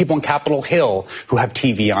 Perhaps the people in Capitol Hill who have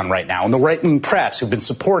TV on right now, and the right-wing press who've been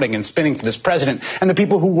supporting and spinning for this president, and the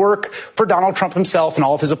people who work for Donald Trump himself and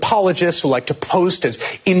all of his apologists who like to post as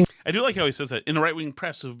in. I do like how he says that. In the right-wing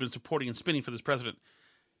press who've been supporting and spinning for this president.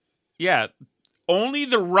 Yeah, only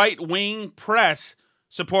the right-wing press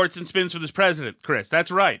supports and spins for this president, Chris.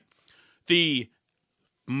 That's right. The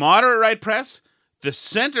moderate right press, the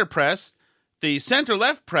center press, the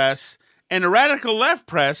center-left press, and the radical left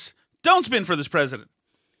press don't spin for this president.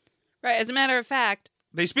 Right. As a matter of fact,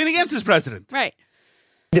 they spin against this president. Right.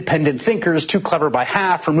 Independent thinkers, too clever by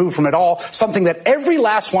half, removed from it all, something that every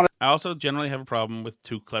last one I also generally have a problem with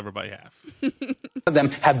too clever by half. of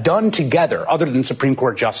them have done together, other than Supreme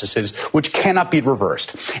Court justices, which cannot be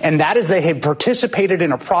reversed. And that is they have participated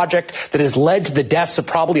in a project that has led to the deaths of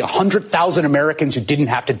probably 100,000 Americans who didn't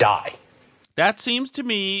have to die. That seems to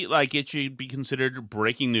me like it should be considered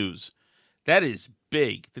breaking news. That is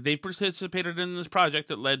big, that they participated in this project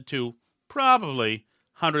that led to probably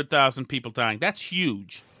 100,000 people dying. That's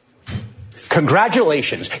huge.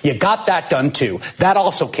 Congratulations. You got that done, too. That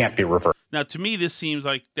also can't be reversed. Now, to me, this seems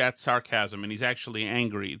like that's sarcasm, and he's actually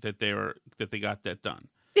angry that they got that done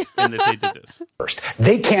and that they did this. First,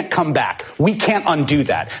 they can't come back. We can't undo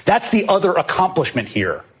that. That's the other accomplishment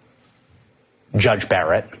here, Judge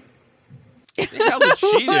Barrett. What the hell did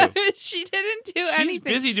she do? She didn't do She's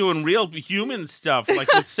anything. busy doing real human stuff,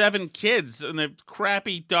 like with 7 kids in a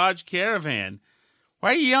crappy Dodge Caravan.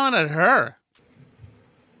 Why are you yelling at her?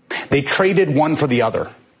 They traded one for the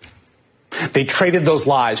other. They traded those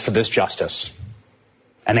lies for this justice.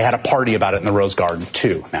 And they had a party about it in the Rose Garden,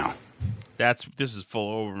 too, now. This is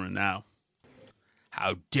full Olbermann now.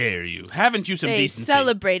 How dare you? Haven't you some They decency?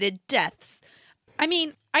 celebrated deaths. I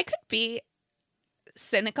mean, I could be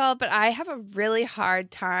cynical, but I have a really hard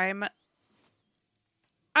time.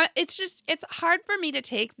 It's hard for me to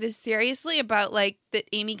take this seriously about like that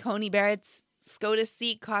Amy Coney Barrett's SCOTUS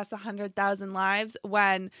seat costs 100,000 lives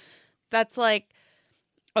when that's like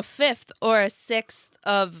a fifth or a sixth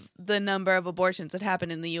of the number of abortions that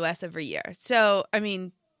happen in the U.S. every year. So, I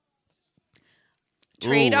mean,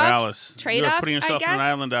 trade-offs, You're putting yourself I guess. on an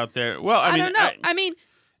island out there. Well, I mean, don't know.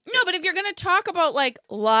 No, but if you're going to talk about like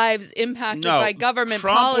lives impacted No, by government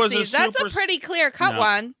Trump was a policies, that's a pretty clear-cut No.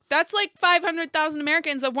 one. That's like 500,000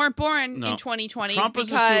 Americans that weren't born No. in 2020 Trump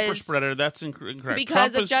is a super spreader. That's incorrect. because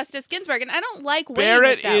Trump of is- Justice Ginsburg, and I don't like weighing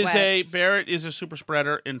Barrett it that way. Barrett is a super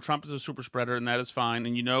spreader, and Trump is a super spreader, and that is fine.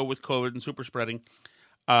 And with COVID and super spreading,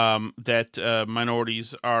 that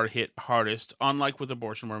minorities are hit hardest, unlike with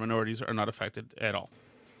abortion, where minorities are not affected at all.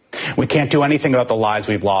 We can't do anything about the lives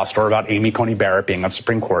we've lost or about Amy Coney Barrett being on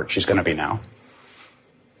Supreme Court. She's going to be now.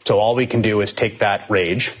 So all we can do is take that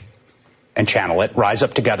rage and channel it, rise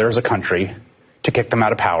up together as a country to kick them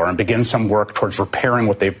out of power and begin some work towards repairing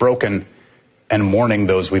what they've broken and mourning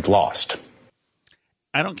those we've lost.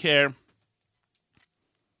 I don't care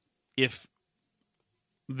if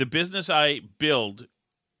the business I build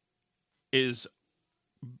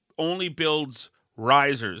only builds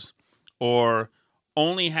risers or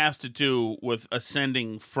only has to do with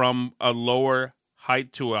ascending from a lower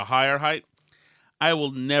height to a higher height. I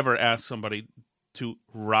will never ask somebody to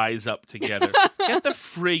rise up together. Get the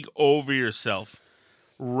frig over yourself.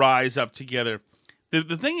 Rise up together.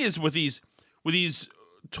 The thing is with these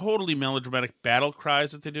totally melodramatic battle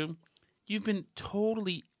cries that they do, you've been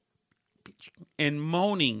totally bitching and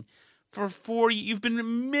moaning for 4 years. You've been a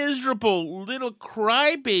miserable little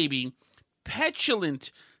crybaby,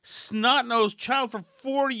 petulant, snot-nosed child for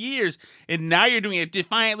 4 years, and now you're doing a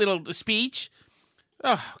defiant little speech?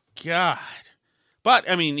 Oh, God. But,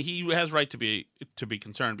 I mean, he has right to be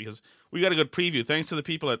concerned because we got a good preview. Thanks to the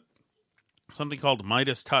people at something called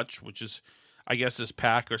Midas Touch, which is, I guess, this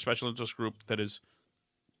PAC or special interest group that is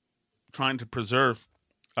trying to preserve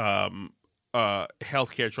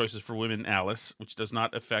healthcare choices for women, Alice, which does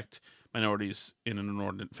not affect minorities in an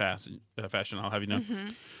inordinate fashion. I'll have you know.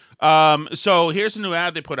 Mm-hmm. So here's a new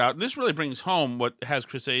ad they put out. This really brings home what has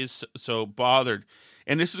Chris Hayes so bothered.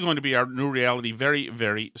 And this is going to be our new reality very,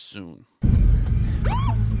 very soon.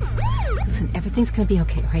 Listen, everything's going to be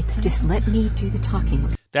okay, right? Just let me do the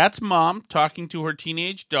talking. That's mom talking to her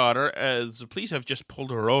teenage daughter as the police have just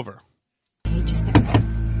pulled her over.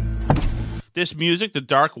 This music, the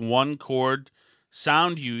dark one-chord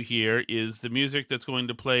sound you hear, is the music that's going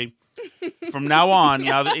to play from now on,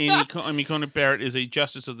 now that Amy Coney Barrett is a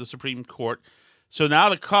justice of the Supreme Court. So now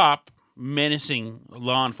the cop, menacing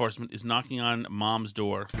law enforcement, is knocking on mom's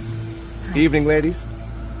door. Evening, ladies.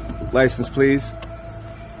 License, please.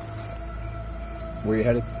 Where are you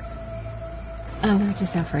headed? Oh, we were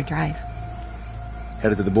just out for a drive.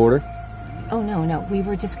 Headed to the border? Oh, no. We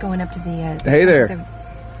were just going up to the... Hey there.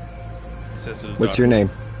 What's your name?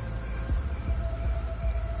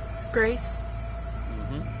 Grace.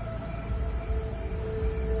 Mm-hmm.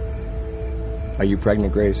 Are you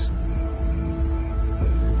pregnant, Grace?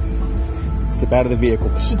 Step out of the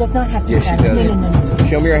vehicle. She does not have to. Yes, she does. No.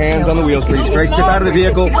 Show me your hands on the wheels, please. Grace, step out of the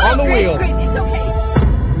vehicle. On the wheel. It's okay.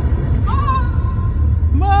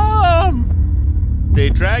 Mom! They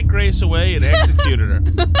dragged Grace away and executed her.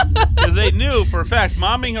 Because they knew for a fact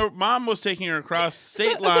mom was taking her across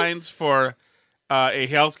state lines for a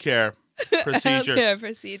healthcare procedure. Healthcare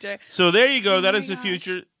procedure. So there you go. That is the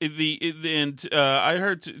future. I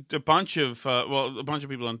heard a bunch of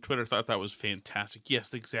people on Twitter thought that was fantastic.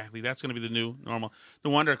 Yes, exactly. That's going to be the new normal.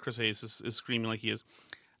 No wonder Chris Hayes is screaming like he is.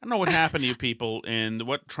 I don't know what happened to you people and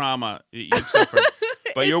what trauma you've suffered.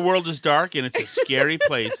 But your world is dark and it's a scary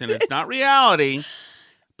place and it's not reality.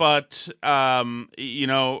 But,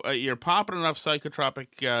 you're popping enough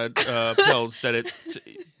psychotropic pills that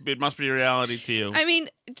it must be reality to you. I mean,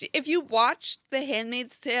 if you watched The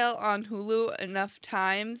Handmaid's Tale on Hulu enough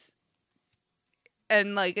times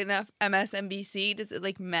and, enough MSNBC, does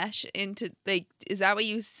it, mesh into, is that what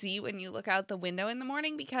you see when you look out the window in the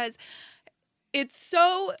morning? Because it's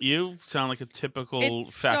so... You sound like a typical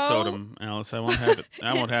factotum, Alice. I won't have it.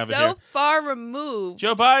 I won't have it here. It's so far removed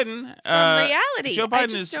Joe Biden from reality. Joe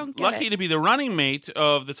Biden is lucky to be the running mate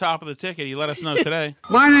of the top of the ticket. He let us know today.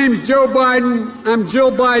 My name's Joe Biden. I'm Jill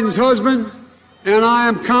Biden's husband, and I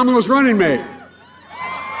am Kamala's running mate.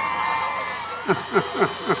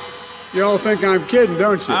 You all think I'm kidding,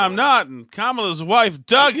 don't you? I'm not, and Kamala's wife,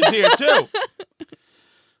 Doug, is here, too.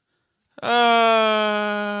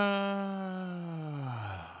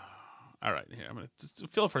 All right, here, I'm going to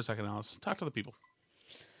fill for a second, Alice. Talk to the people.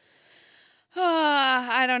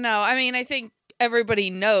 I don't know. I mean, I think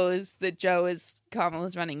everybody knows that Joe is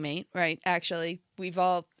Kamala's running mate, right? Actually, we've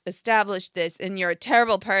all established this, and you're a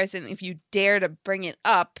terrible person if you dare to bring it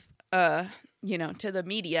up, to the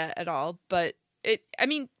media at all. But do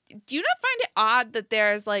you not find it odd that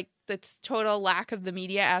there's this total lack of the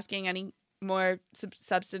media asking any more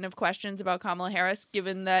substantive questions about Kamala Harris,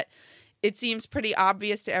 given that it seems pretty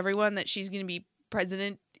obvious to everyone that she's going to be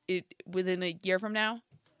president within a year from now?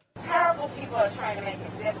 Terrible people are trying to make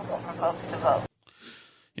it difficult for folks to vote.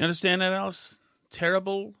 You understand that, Alice?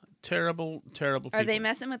 Terrible people. Are they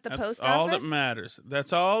messing with the post office? That's all that matters.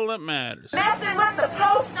 That's all that matters. Messing with the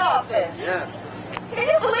post office? Yes. Can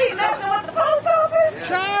you believe messing with the post office?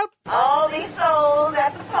 Child. All these souls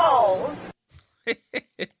at the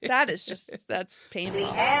That's painful. The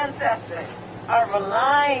ancestors are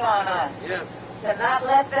relying on us to not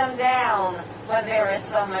let them down when there is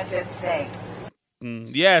so much at stake.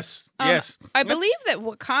 Yes. I believe that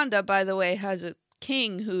Wakanda, by the way, has a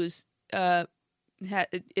king who's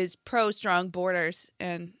is pro-strong borders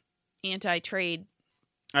and anti-trade.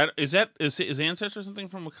 Is ancestor something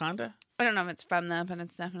from Wakanda? I don't know if it's from them, but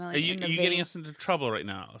it's definitely. Are you getting us into trouble right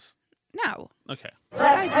now, Alice? No. Okay.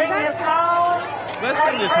 Let's bring this home. Let's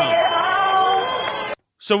bring this home.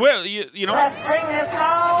 So let's bring this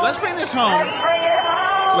home. Let's bring this home. Let's bring it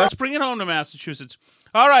home. Let's bring it home to Massachusetts.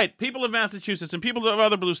 All right, people of Massachusetts and people of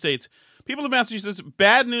other blue states. People of Massachusetts,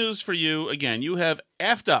 bad news for you. Again, you have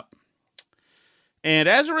effed up. And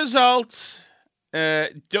as a result,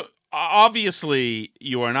 obviously,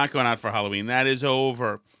 you are not going out for Halloween. That is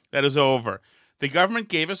over. The government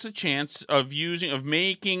gave us a chance of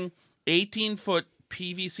making 18-foot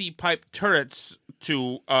PVC pipe turrets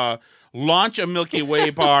to launch a Milky Way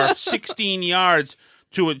bar 16 yards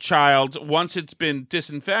to a child once it's been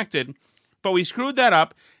disinfected. But we screwed that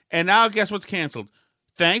up, and now guess what's canceled?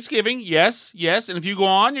 Thanksgiving, yes, and if you go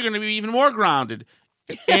on, you're going to be even more grounded.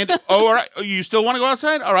 And, all right, you still want to go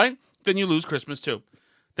outside? All right, then you lose Christmas too.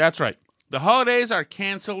 That's right. The holidays are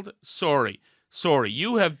canceled. Sorry.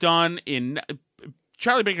 You have done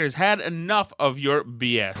Charlie Baker has had enough of your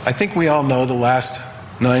BS. I think we all know the last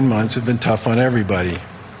 9 months have been tough on everybody.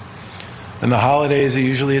 And the holidays are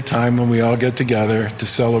usually a time when we all get together to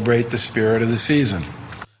celebrate the spirit of the season.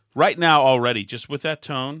 Right now already, just with that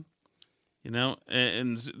tone, we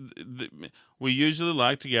usually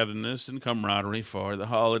like togetherness and camaraderie for the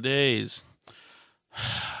holidays.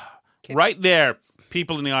 Right there,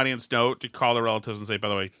 people in the audience know to call their relatives and say, by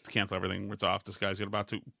the way, cancel everything. It's off. This guy's about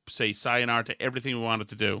to say sayonara to everything we wanted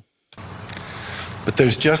to do. But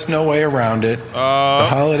there's just no way around it. The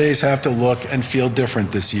holidays have to look and feel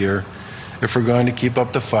different this year if we're going to keep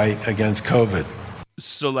up the fight against COVID.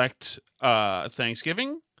 Select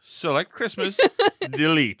Thanksgiving. Select Christmas.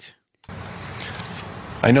 Delete.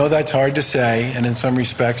 I know that's hard to say, and in some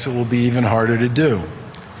respects it will be even harder to do.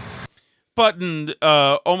 But in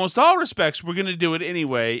almost all respects, we're going to do it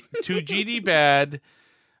anyway. To GD Bad,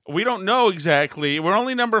 we don't know exactly. We're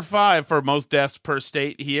only number 5 for most deaths per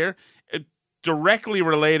state here, directly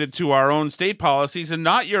related to our own state policies and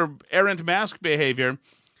not your errant mask behavior.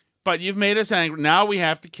 But you've made us angry. Now we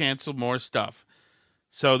have to cancel more stuff.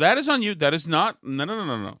 So that is on you. That is not.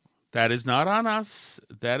 No. That is not on us.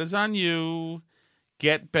 That is on you.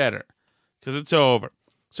 Get better, because it's over.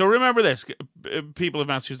 So remember this, people of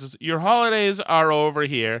Massachusetts. Your holidays are over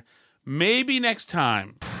here. Maybe next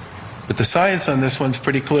time. But the science on this one's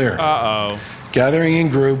pretty clear. Uh-oh. Gathering in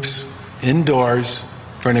groups, indoors,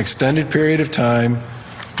 for an extended period of time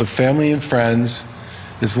with family and friends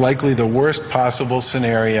is likely the worst possible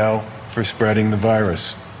scenario for spreading the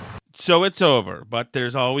virus. So it's over, but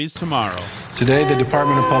there's always tomorrow. Today, the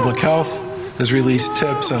Department of Public Health has released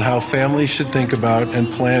tips on how families should think about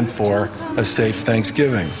and plan for a safe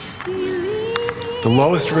Thanksgiving. The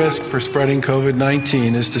lowest risk for spreading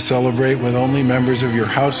COVID-19 is to celebrate with only members of your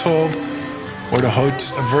household or to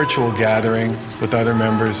host a virtual gathering with other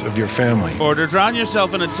members of your family. Or to drown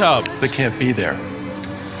yourself in a tub. They can't be there.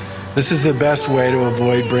 This is the best way to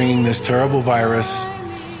avoid bringing this terrible virus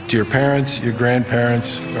to your parents, your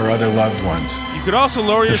grandparents, or other loved ones. You could also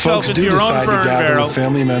lower yourself into your own burn barrel. If folks do decide to gather with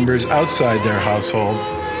family members outside their household,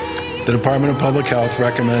 the Department of Public Health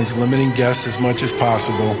recommends limiting guests as much as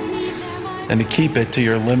possible and to keep it to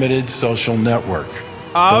your limited social network,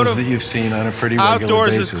 those that you've seen on a pretty regular basis.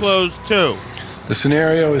 Outdoors is closed too. The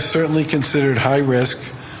scenario is certainly considered high risk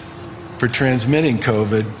for transmitting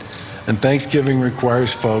COVID, and Thanksgiving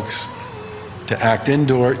requires folks to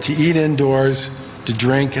eat indoors, to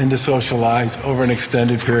drink and to socialize over an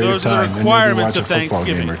extended period of time. Those are the requirements of And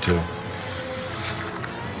Thanksgiving. maybe watch a football game or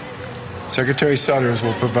two. Secretary Sutters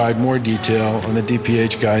will provide more detail on the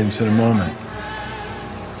DPH guidance in a moment.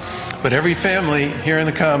 But every family here in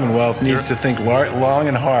the Commonwealth needs to think long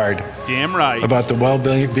and hard about the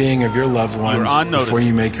well-being of your loved ones before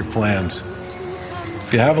you make your plans.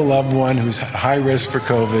 If you have a loved one who's high risk for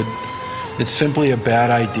COVID, it's simply a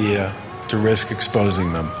bad idea to risk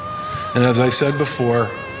exposing them. And as I said before,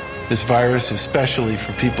 this virus, especially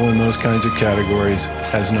for people in those kinds of categories,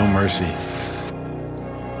 has no mercy.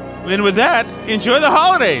 And with that, enjoy the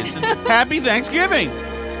holidays. Happy Thanksgiving.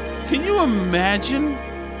 Can you imagine?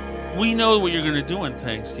 We know what you're going to do on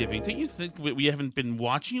Thanksgiving. Don't you think we haven't been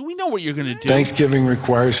watching you? We know what you're going to do. Thanksgiving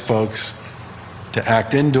requires folks to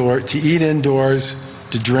eat indoors,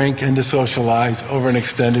 to drink and to socialize over an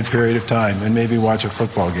extended period of time and maybe watch a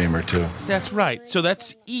football game or two. That's right. So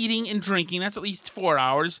that's eating and drinking. That's at least 4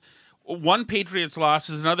 hours. One Patriots loss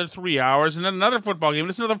is another 3 hours, and then another football game.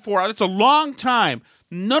 That's another 4 hours. That's a long time.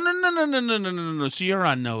 No. So you're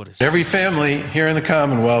on notice. Every family here in the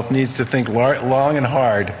Commonwealth needs to think long and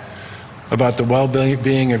hard about the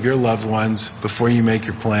well-being of your loved ones before you make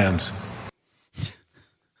your plans.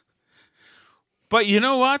 But you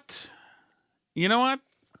know what? You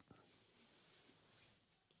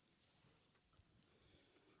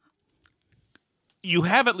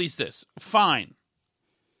have at least this. Fine.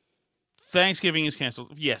 Thanksgiving is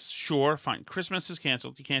canceled. Yes, sure, fine. Christmas is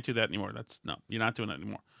canceled. You can't do that anymore. You're not doing that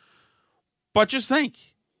anymore. But just think.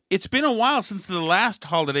 It's been a while since the last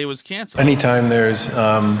holiday was canceled. Anytime there's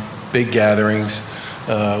big gatherings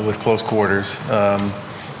with close quarters,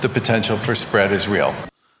 the potential for spread is real.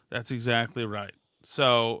 That's exactly right.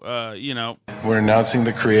 So, We're announcing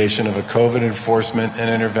the creation of a COVID enforcement and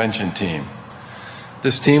intervention team.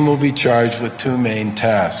 This team will be charged with two main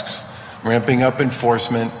tasks: ramping up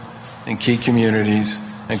enforcement in key communities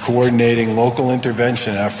and coordinating local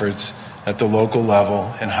intervention efforts at the local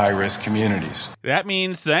level in high-risk communities. That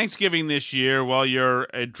means Thanksgiving this year, while you're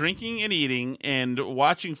drinking and eating and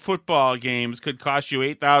watching football games, could cost you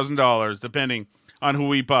 $8,000, depending on who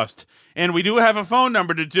we bust. And we do have a phone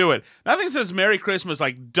number to do it. Nothing says Merry Christmas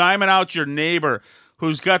like diming out your neighbor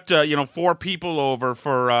who's got 4 people over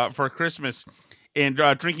for Christmas and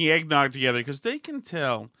drinking eggnog together, because they can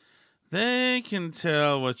tell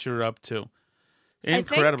what you're up to.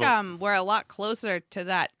 Incredible. I think we're a lot closer to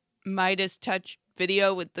that Midas touch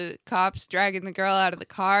video with the cops dragging the girl out of the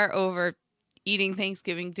car over eating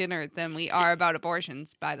Thanksgiving dinner than we are about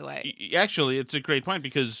abortions, by the way. Actually, it's a great point,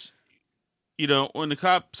 because when the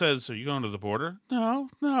cop says, "Are you going to the border?" No.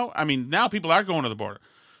 I mean, now people are going to the border.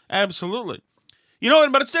 Absolutely.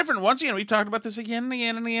 But it's different. Once again, we've talked about this again and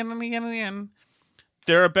again and again and again and again.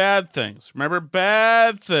 There are bad things. Remember,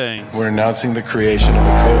 bad things. We're announcing the creation of a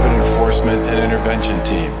COVID enforcement and intervention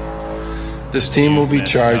team. This team will be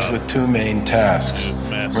charged with two main tasks: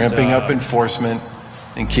 ramping up enforcement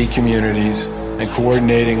in key communities and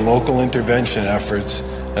coordinating local intervention efforts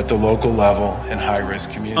at the local level in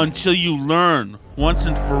high-risk communities. Until you learn once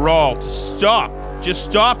and for all to stop. Just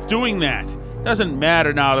stop doing that. Doesn't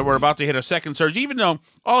matter now that we're about to hit a second surge, even though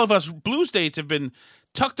all of us blue states have been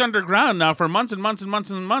tucked underground now for months and months and months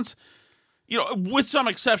and months. With some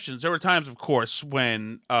exceptions. There were times, of course,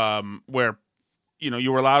 when where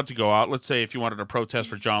you were allowed to go out. Let's say if you wanted to protest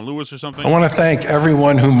for John Lewis or something. I want to thank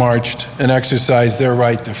everyone who marched and exercised their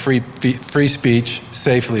right to free speech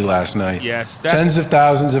safely last night. Yes. Tens of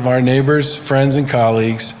thousands of our neighbors, friends, and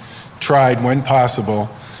colleagues tried, when possible,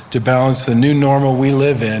 to balance the new normal we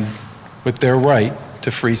live in with their right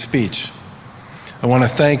to free speech. I want to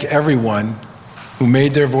thank everyone who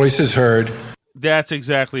made their voices heard. That's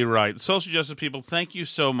exactly right. Social justice people, thank you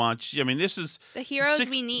so much. I mean, this is the heroes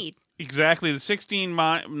we need. Exactly. The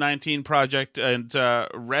 1619 Project and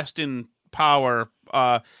Rest in Power.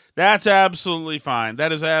 That's absolutely fine.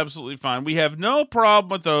 That is absolutely fine. We have no problem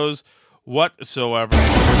with those whatsoever.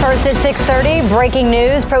 First at 6:30, breaking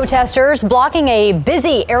news. Protesters blocking a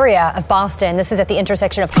busy area of Boston. This is at the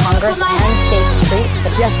intersection of Congress and State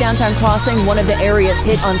Streets. Yes, downtown Crossing, one of the areas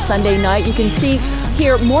hit on Sunday night. You can see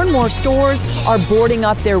here more and more stores are boarding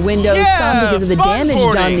up their windows, some because of the damage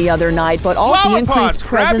done the other night, but all of the increased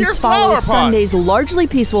presence follows Sunday's largely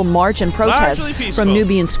peaceful march and protest from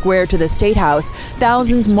Nubian Square to the State House.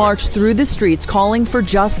 Thousands marched through the streets calling for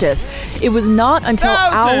justice. It was not until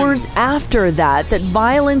hours after that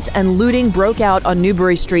violence and looting broke out on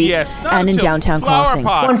Newbury Street and in downtown Crossing.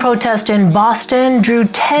 One protest in Boston drew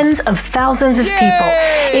tens of thousands of people.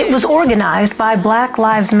 It was organized by Black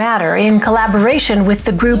Lives Matter in collaboration with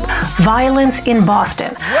the group Violence in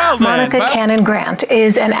Boston. Monica Cannon Grant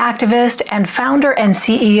is an activist and founder and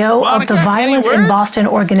CEO of the Violence in Boston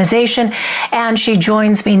organization, and she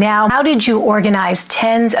joins me now. How did you organize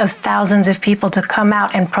tens of thousands of people to come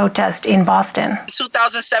out and protest in Boston? In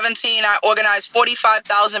 2017, I organized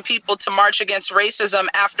 45,000 people to march against racism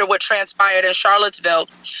after what transpired in Charlottesville.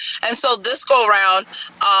 And so this go round,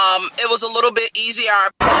 it was a little bit easier.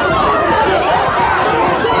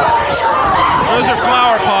 Those are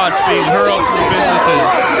flower pots being hurled from businesses.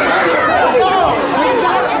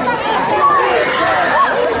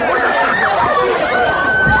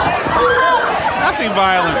 Nothing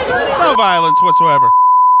violent. No violence whatsoever.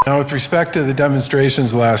 Now, with respect to the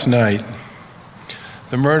demonstrations last night,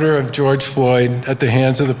 the murder of George Floyd at the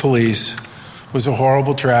hands of the police was a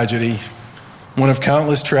horrible tragedy, one of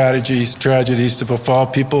countless tragedies to befall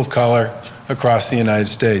people of color across the United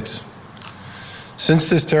States. Since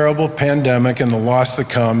this terrible pandemic and the loss that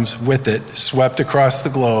comes with it swept across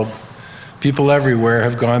the globe, people everywhere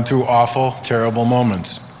have gone through awful, terrible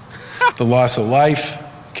moments. The loss of life,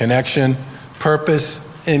 connection, purpose,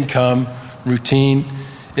 income, routine,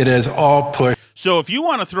 it has all pushed. So if you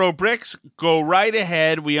want to throw bricks, go right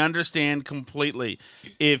ahead. We understand completely.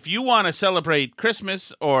 If you want to celebrate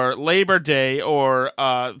Christmas or Labor Day or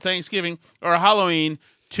Thanksgiving or Halloween,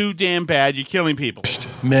 too damn bad. You're killing people.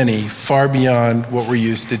 Many far beyond what we're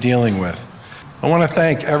used to dealing with. I want to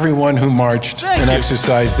thank everyone who marched and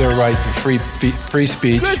exercised their right to free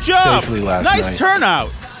speech safely last night. Nice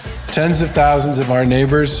turnout. Tens of thousands of our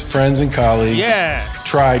neighbors, friends, and colleagues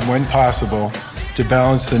tried, when possible, to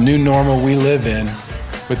balance the new normal we live in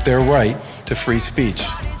with their right to free speech.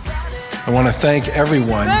 I want to thank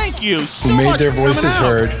everyone who made their voices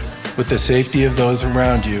heard with the safety of those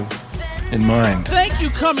around you in mind. Thank you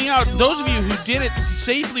coming out. Those of you who did it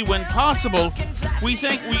safely when possible,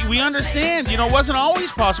 we understand. You know, it wasn't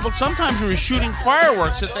always possible. Sometimes we were shooting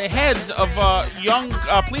fireworks at the heads of young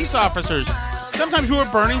police officers. Sometimes we were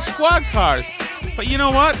burning squad cars. But you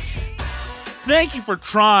know what? Thank you for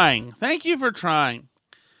trying. Thank you for trying.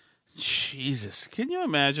 Jesus, can you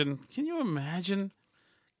imagine? Can you imagine?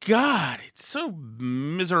 God, it's so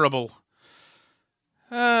miserable.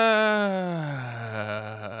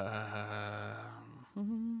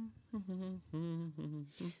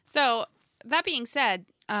 So, that being said,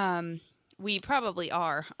 we probably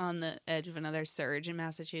are on the edge of another surge in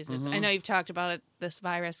Massachusetts. I know you've talked about it. This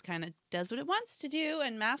virus kind of does what it wants to do,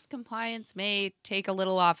 and mask compliance may take a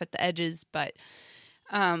little off at the edges, but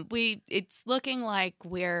it's looking like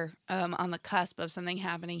we're on the cusp of something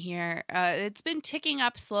happening here. It's been ticking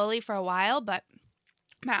up slowly for a while, but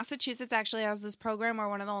Massachusetts actually has this program. We're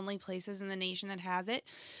one of the only places in the nation that has it,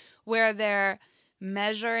 where they're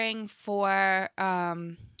measuring for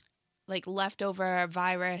like leftover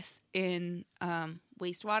virus in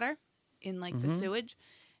wastewater, in like the sewage,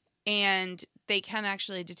 and they can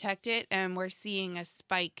actually detect it, and we're seeing a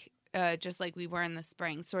spike just like we were in the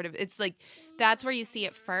spring. Sort of, it's like that's where you see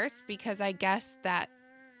it first, because I guess that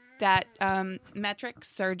metric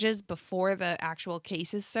surges before the actual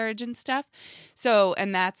cases surge and stuff. So,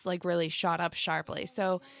 and that's like really shot up sharply.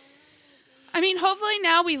 So, I mean, hopefully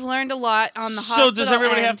now we've learned a lot on the hospital. So does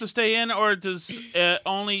everybody have to stay in, or does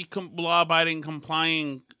only law-abiding,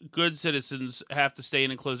 complying, good citizens have to stay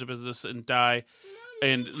in and close their business and die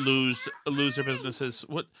and lose their businesses?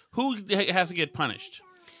 Who has to get punished?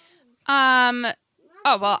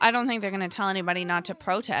 Oh, well, I don't think they're going to tell anybody not to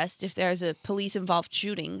protest if there's a police-involved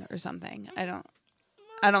shooting or something. I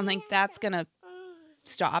don't think that's going to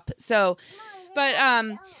stop. So, but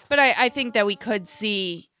I think that we could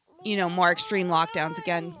see, you know, more extreme lockdowns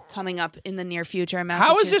again coming up in the near future in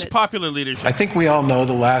Massachusetts. How is this popular leadership? I think we all know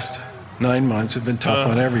the last 9 months have been tough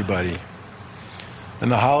on everybody.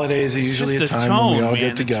 And the holidays are usually a time when we all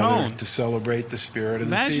get together to celebrate the spirit of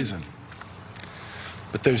the season.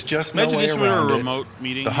 But there's just no way around it. Imagine this were a remote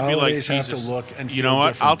meeting. The holidays have to look and you know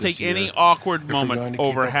what? I'll take any awkward moment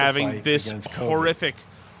over having this horrific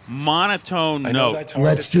monotone note.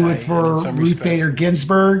 Let's do it for Ruth Bader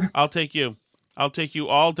Ginsburg. I'll take you. I'll take you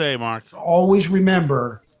all day, Mark. Always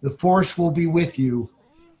remember, the force will be with you,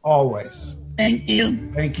 always. Thank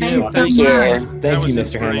you. Thank you. Thank you. That was Mr.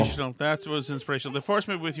 inspirational. Hamill. That was inspirational. The force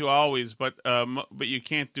may be with you always, but you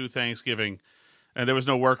can't do Thanksgiving. And there was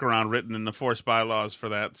no workaround written in the force bylaws for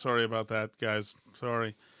that. Sorry about that, guys.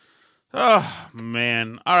 Sorry. Oh,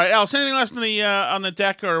 man. All right, Alice, anything left on the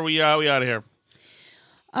deck, or are we out of here?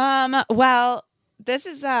 Well, this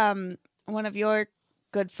is one of your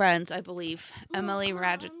good friends, I believe, Emily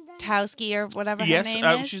Ratajkowski or whatever her name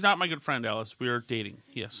is. She's not my good friend, Alice. We are dating.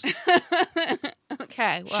 Yes.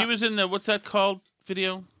 Okay. Well, she was in the what's that called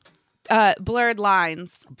video? Blurred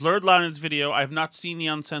Lines. Blurred Lines video. I have not seen the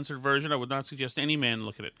uncensored version. I would not suggest any man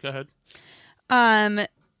look at it. Go ahead.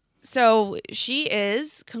 So she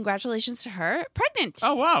is, congratulations to her, pregnant.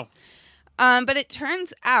 Oh, wow. But it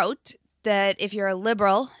turns out that if you're a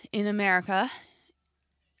liberal in America,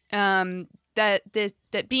 that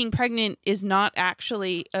being pregnant is not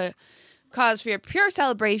actually a cause for your pure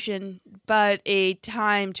celebration, but a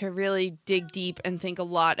time to really dig deep and think a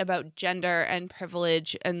lot about gender and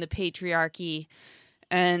privilege and the patriarchy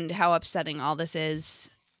and how upsetting all this is.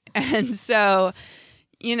 And so,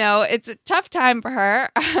 you know, it's a tough time for her.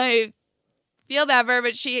 I feel that for her,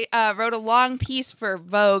 but she wrote a long piece for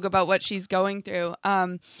Vogue about what she's going through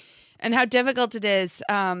and how difficult it is.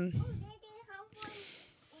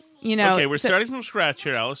 You know, okay, we're starting from scratch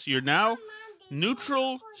here, Alice. You're now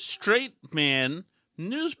neutral, straight man,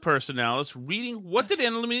 news person, Alice, reading what did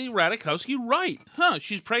Emily Ratajkowski write? Huh,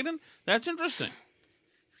 she's pregnant? That's interesting.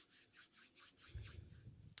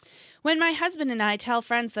 When my husband and I tell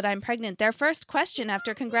friends that I'm pregnant, their first question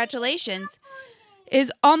after congratulations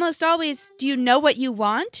is almost always, do you know what you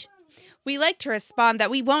want? We like to respond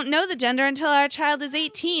that we won't know the gender until our child is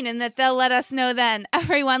 18 and that they'll let us know then.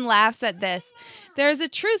 Everyone laughs at this. There is a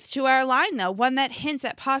truth to our line, though, one that hints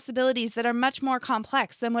at possibilities that are much more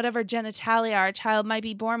complex than whatever genitalia our child might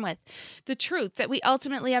be born with. The truth that we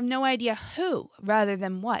ultimately have no idea who, rather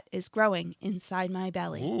than what, is growing inside my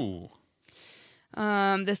belly. Ooh.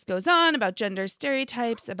 This goes on about gender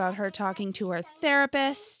stereotypes, about her talking to her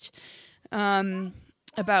therapist,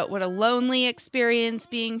 about what a lonely experience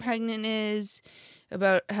being pregnant is,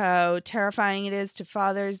 about how terrifying it is to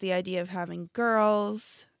fathers, the idea of having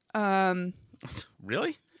girls.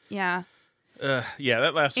 Really? Yeah. Yeah,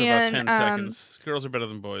 that lasts for about 10 seconds. Girls are better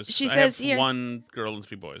than boys. She I says have here, one girl and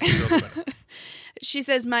 3 boys. Girls are better. She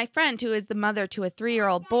says, my friend, who is the mother to a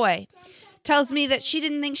 3-year-old boy, tells me that she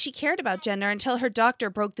didn't think she cared about gender until her doctor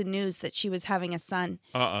broke the news that she was having a son.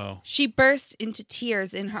 Uh-oh. She burst into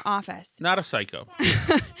tears in her office. Not a psycho.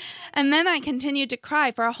 And then I continued to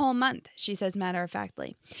cry for a whole month, she says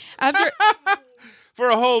matter-of-factly. After... For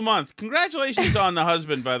a whole month. Congratulations on the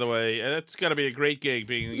husband, by the way. That's got to be a great gig,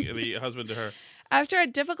 being the husband to her. After a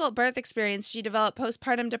difficult birth experience, she developed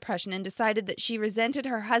postpartum depression and decided that she resented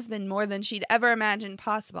her husband more than she'd ever imagined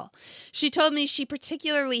possible. She told me she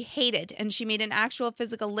particularly hated, and she made an actual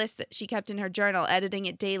physical list that she kept in her journal, editing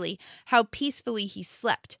it daily, how peacefully he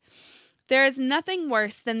slept. There is nothing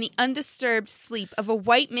worse than the undisturbed sleep of a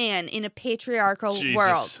white man in a patriarchal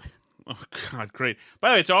world. Oh, God, great. By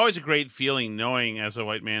the way, it's always a great feeling knowing as a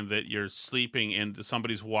white man that you're sleeping and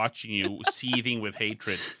somebody's watching you seething with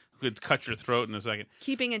hatred. Could cut your throat in a second.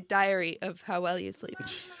 Keeping a diary of how well you sleep.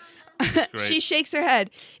 She shakes her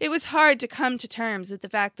head. It was hard to come to terms with the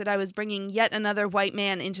fact that I was bringing yet another white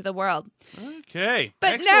man into the world. Okay.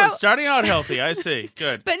 But excellent. now, starting out healthy, I see.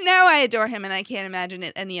 Good. But now I adore him and I can't imagine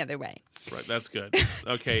it any other way. Right, that's good.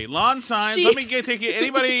 Okay, lawn signs. Let me take you.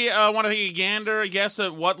 Anybody want to take a gander, a guess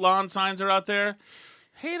at what lawn signs are out there?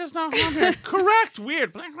 Hate is not harm here. Correct.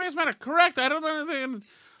 Weird. Black Lives Matter. Correct. I don't know anything.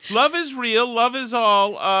 Love is real. Love is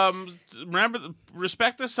all. Remember,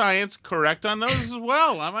 respect the science. Correct on those as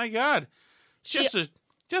well. Oh my God, just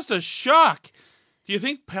a shock. Do you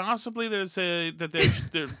think possibly there's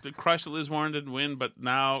the crush that Liz Warren didn't win, but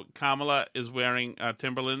now Kamala is wearing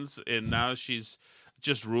Timberlands and now she's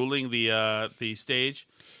just ruling the stage?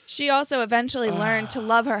 She also eventually learned to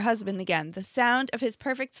love her husband again. The sound of his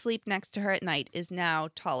perfect sleep next to her at night is now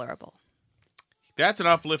tolerable. That's an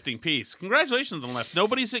uplifting piece. Congratulations on the left.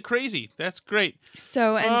 Nobody's crazy. That's great.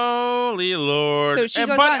 So, holy Lord. So she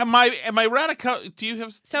goes on. Am I radical? Do you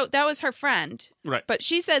have? So that was her friend. Right. But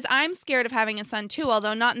she says, I'm scared of having a son too,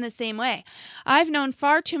 although not in the same way. I've known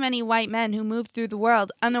far too many white men who moved through the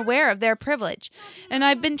world unaware of their privilege. And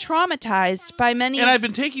I've been traumatized by many. And I've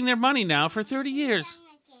been taking their money now for 30 years.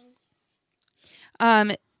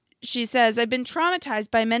 She says, I've been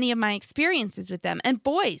traumatized by many of my experiences with them, and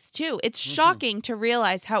boys, too. It's shocking to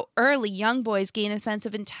realize how early young boys gain a sense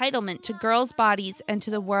of entitlement to girls' bodies and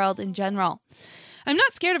to the world in general. I'm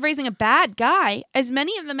not scared of raising a bad guy, as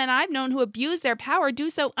many of the men I've known who abuse their power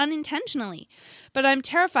do so unintentionally. But I'm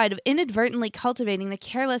terrified of inadvertently cultivating the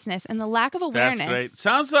carelessness and the lack of awareness. That's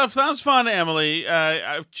great. Sounds fun, Emily.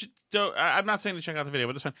 I'm not saying to check out the video,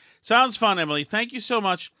 but it's fun. Sounds fun, Emily. Thank you so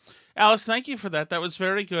much. Alice, thank you for that. That was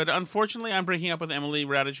very good. Unfortunately, I'm breaking up with Emily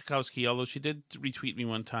Ratajkowski, although she did retweet me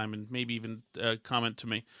one time and maybe even comment to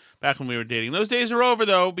me back when we were dating. Those days are over,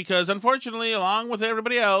 though, because unfortunately, along with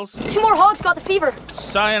everybody else... 2 more hogs got the fever.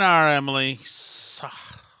 Sayonara, Emily.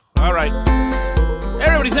 All right.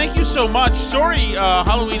 Everybody, thank you so much. Sorry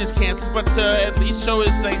Halloween is canceled, but at least so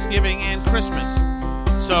is Thanksgiving and Christmas.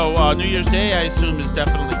 So New Year's Day, I assume, is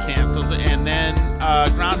definitely canceled. And then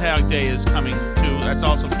Groundhog Day is coming, too. That's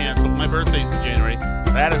also canceled. My birthday's in January.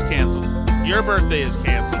 That is canceled. Your birthday is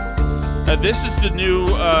canceled. This is the new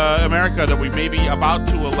America that we may be about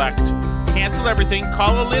to elect. Cancel everything,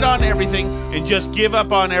 call a lid on everything, and just give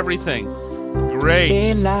up on everything.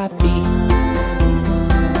 Great.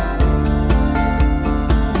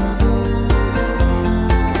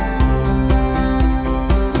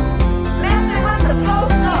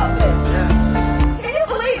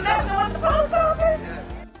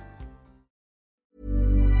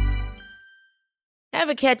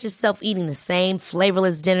 Ever catch yourself eating the same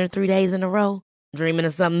flavorless dinner 3 days in a row? Dreaming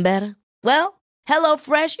of something better? Well,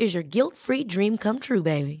 HelloFresh is your guilt-free dream come true,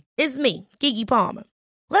 baby. It's me, Keke Palmer.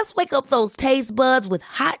 Let's wake up those taste buds with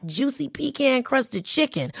hot, juicy pecan-crusted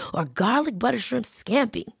chicken or garlic butter shrimp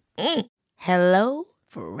scampi. Hello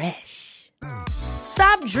Fresh.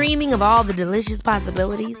 Stop dreaming of all the delicious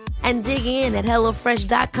possibilities and dig in at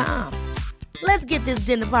HelloFresh.com. Let's get this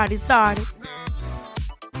dinner party started.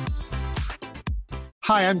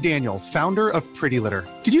 Hi, I'm Daniel, founder of Pretty Litter.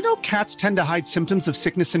 Did you know cats tend to hide symptoms of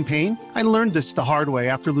sickness and pain? I learned this the hard way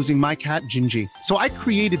after losing my cat, Gingy. So I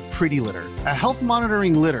created Pretty Litter, a health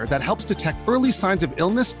monitoring litter that helps detect early signs of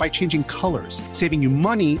illness by changing colors, saving you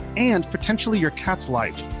money and potentially your cat's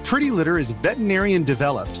life. Pretty Litter is veterinarian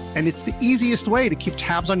developed, and it's the easiest way to keep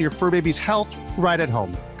tabs on your fur baby's health right at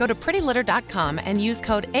home. Go to prettylitter.com and use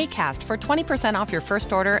code ACAST for 20% off your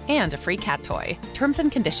first order and a free cat toy. Terms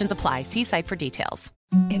and conditions apply. See site for details.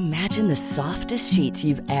 Imagine the softest sheets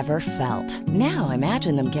you've ever felt. Now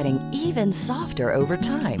imagine them getting even softer over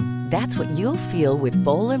time. That's what you'll feel with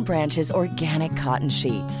Boll & Branch's organic cotton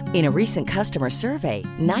sheets. In a recent customer survey,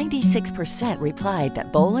 96% replied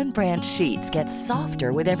that Boll & Branch sheets get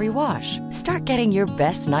softer with every wash. Start getting your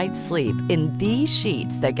best night's sleep in these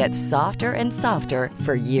sheets that get softer and softer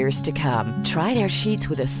for years to come. Try their sheets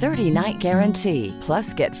with a 30-night guarantee.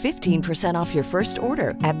 Plus, get 15% off your first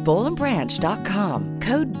order at bollandbranch.com.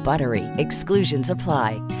 Code BUTTERY. Exclusions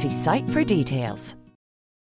apply. See site for details.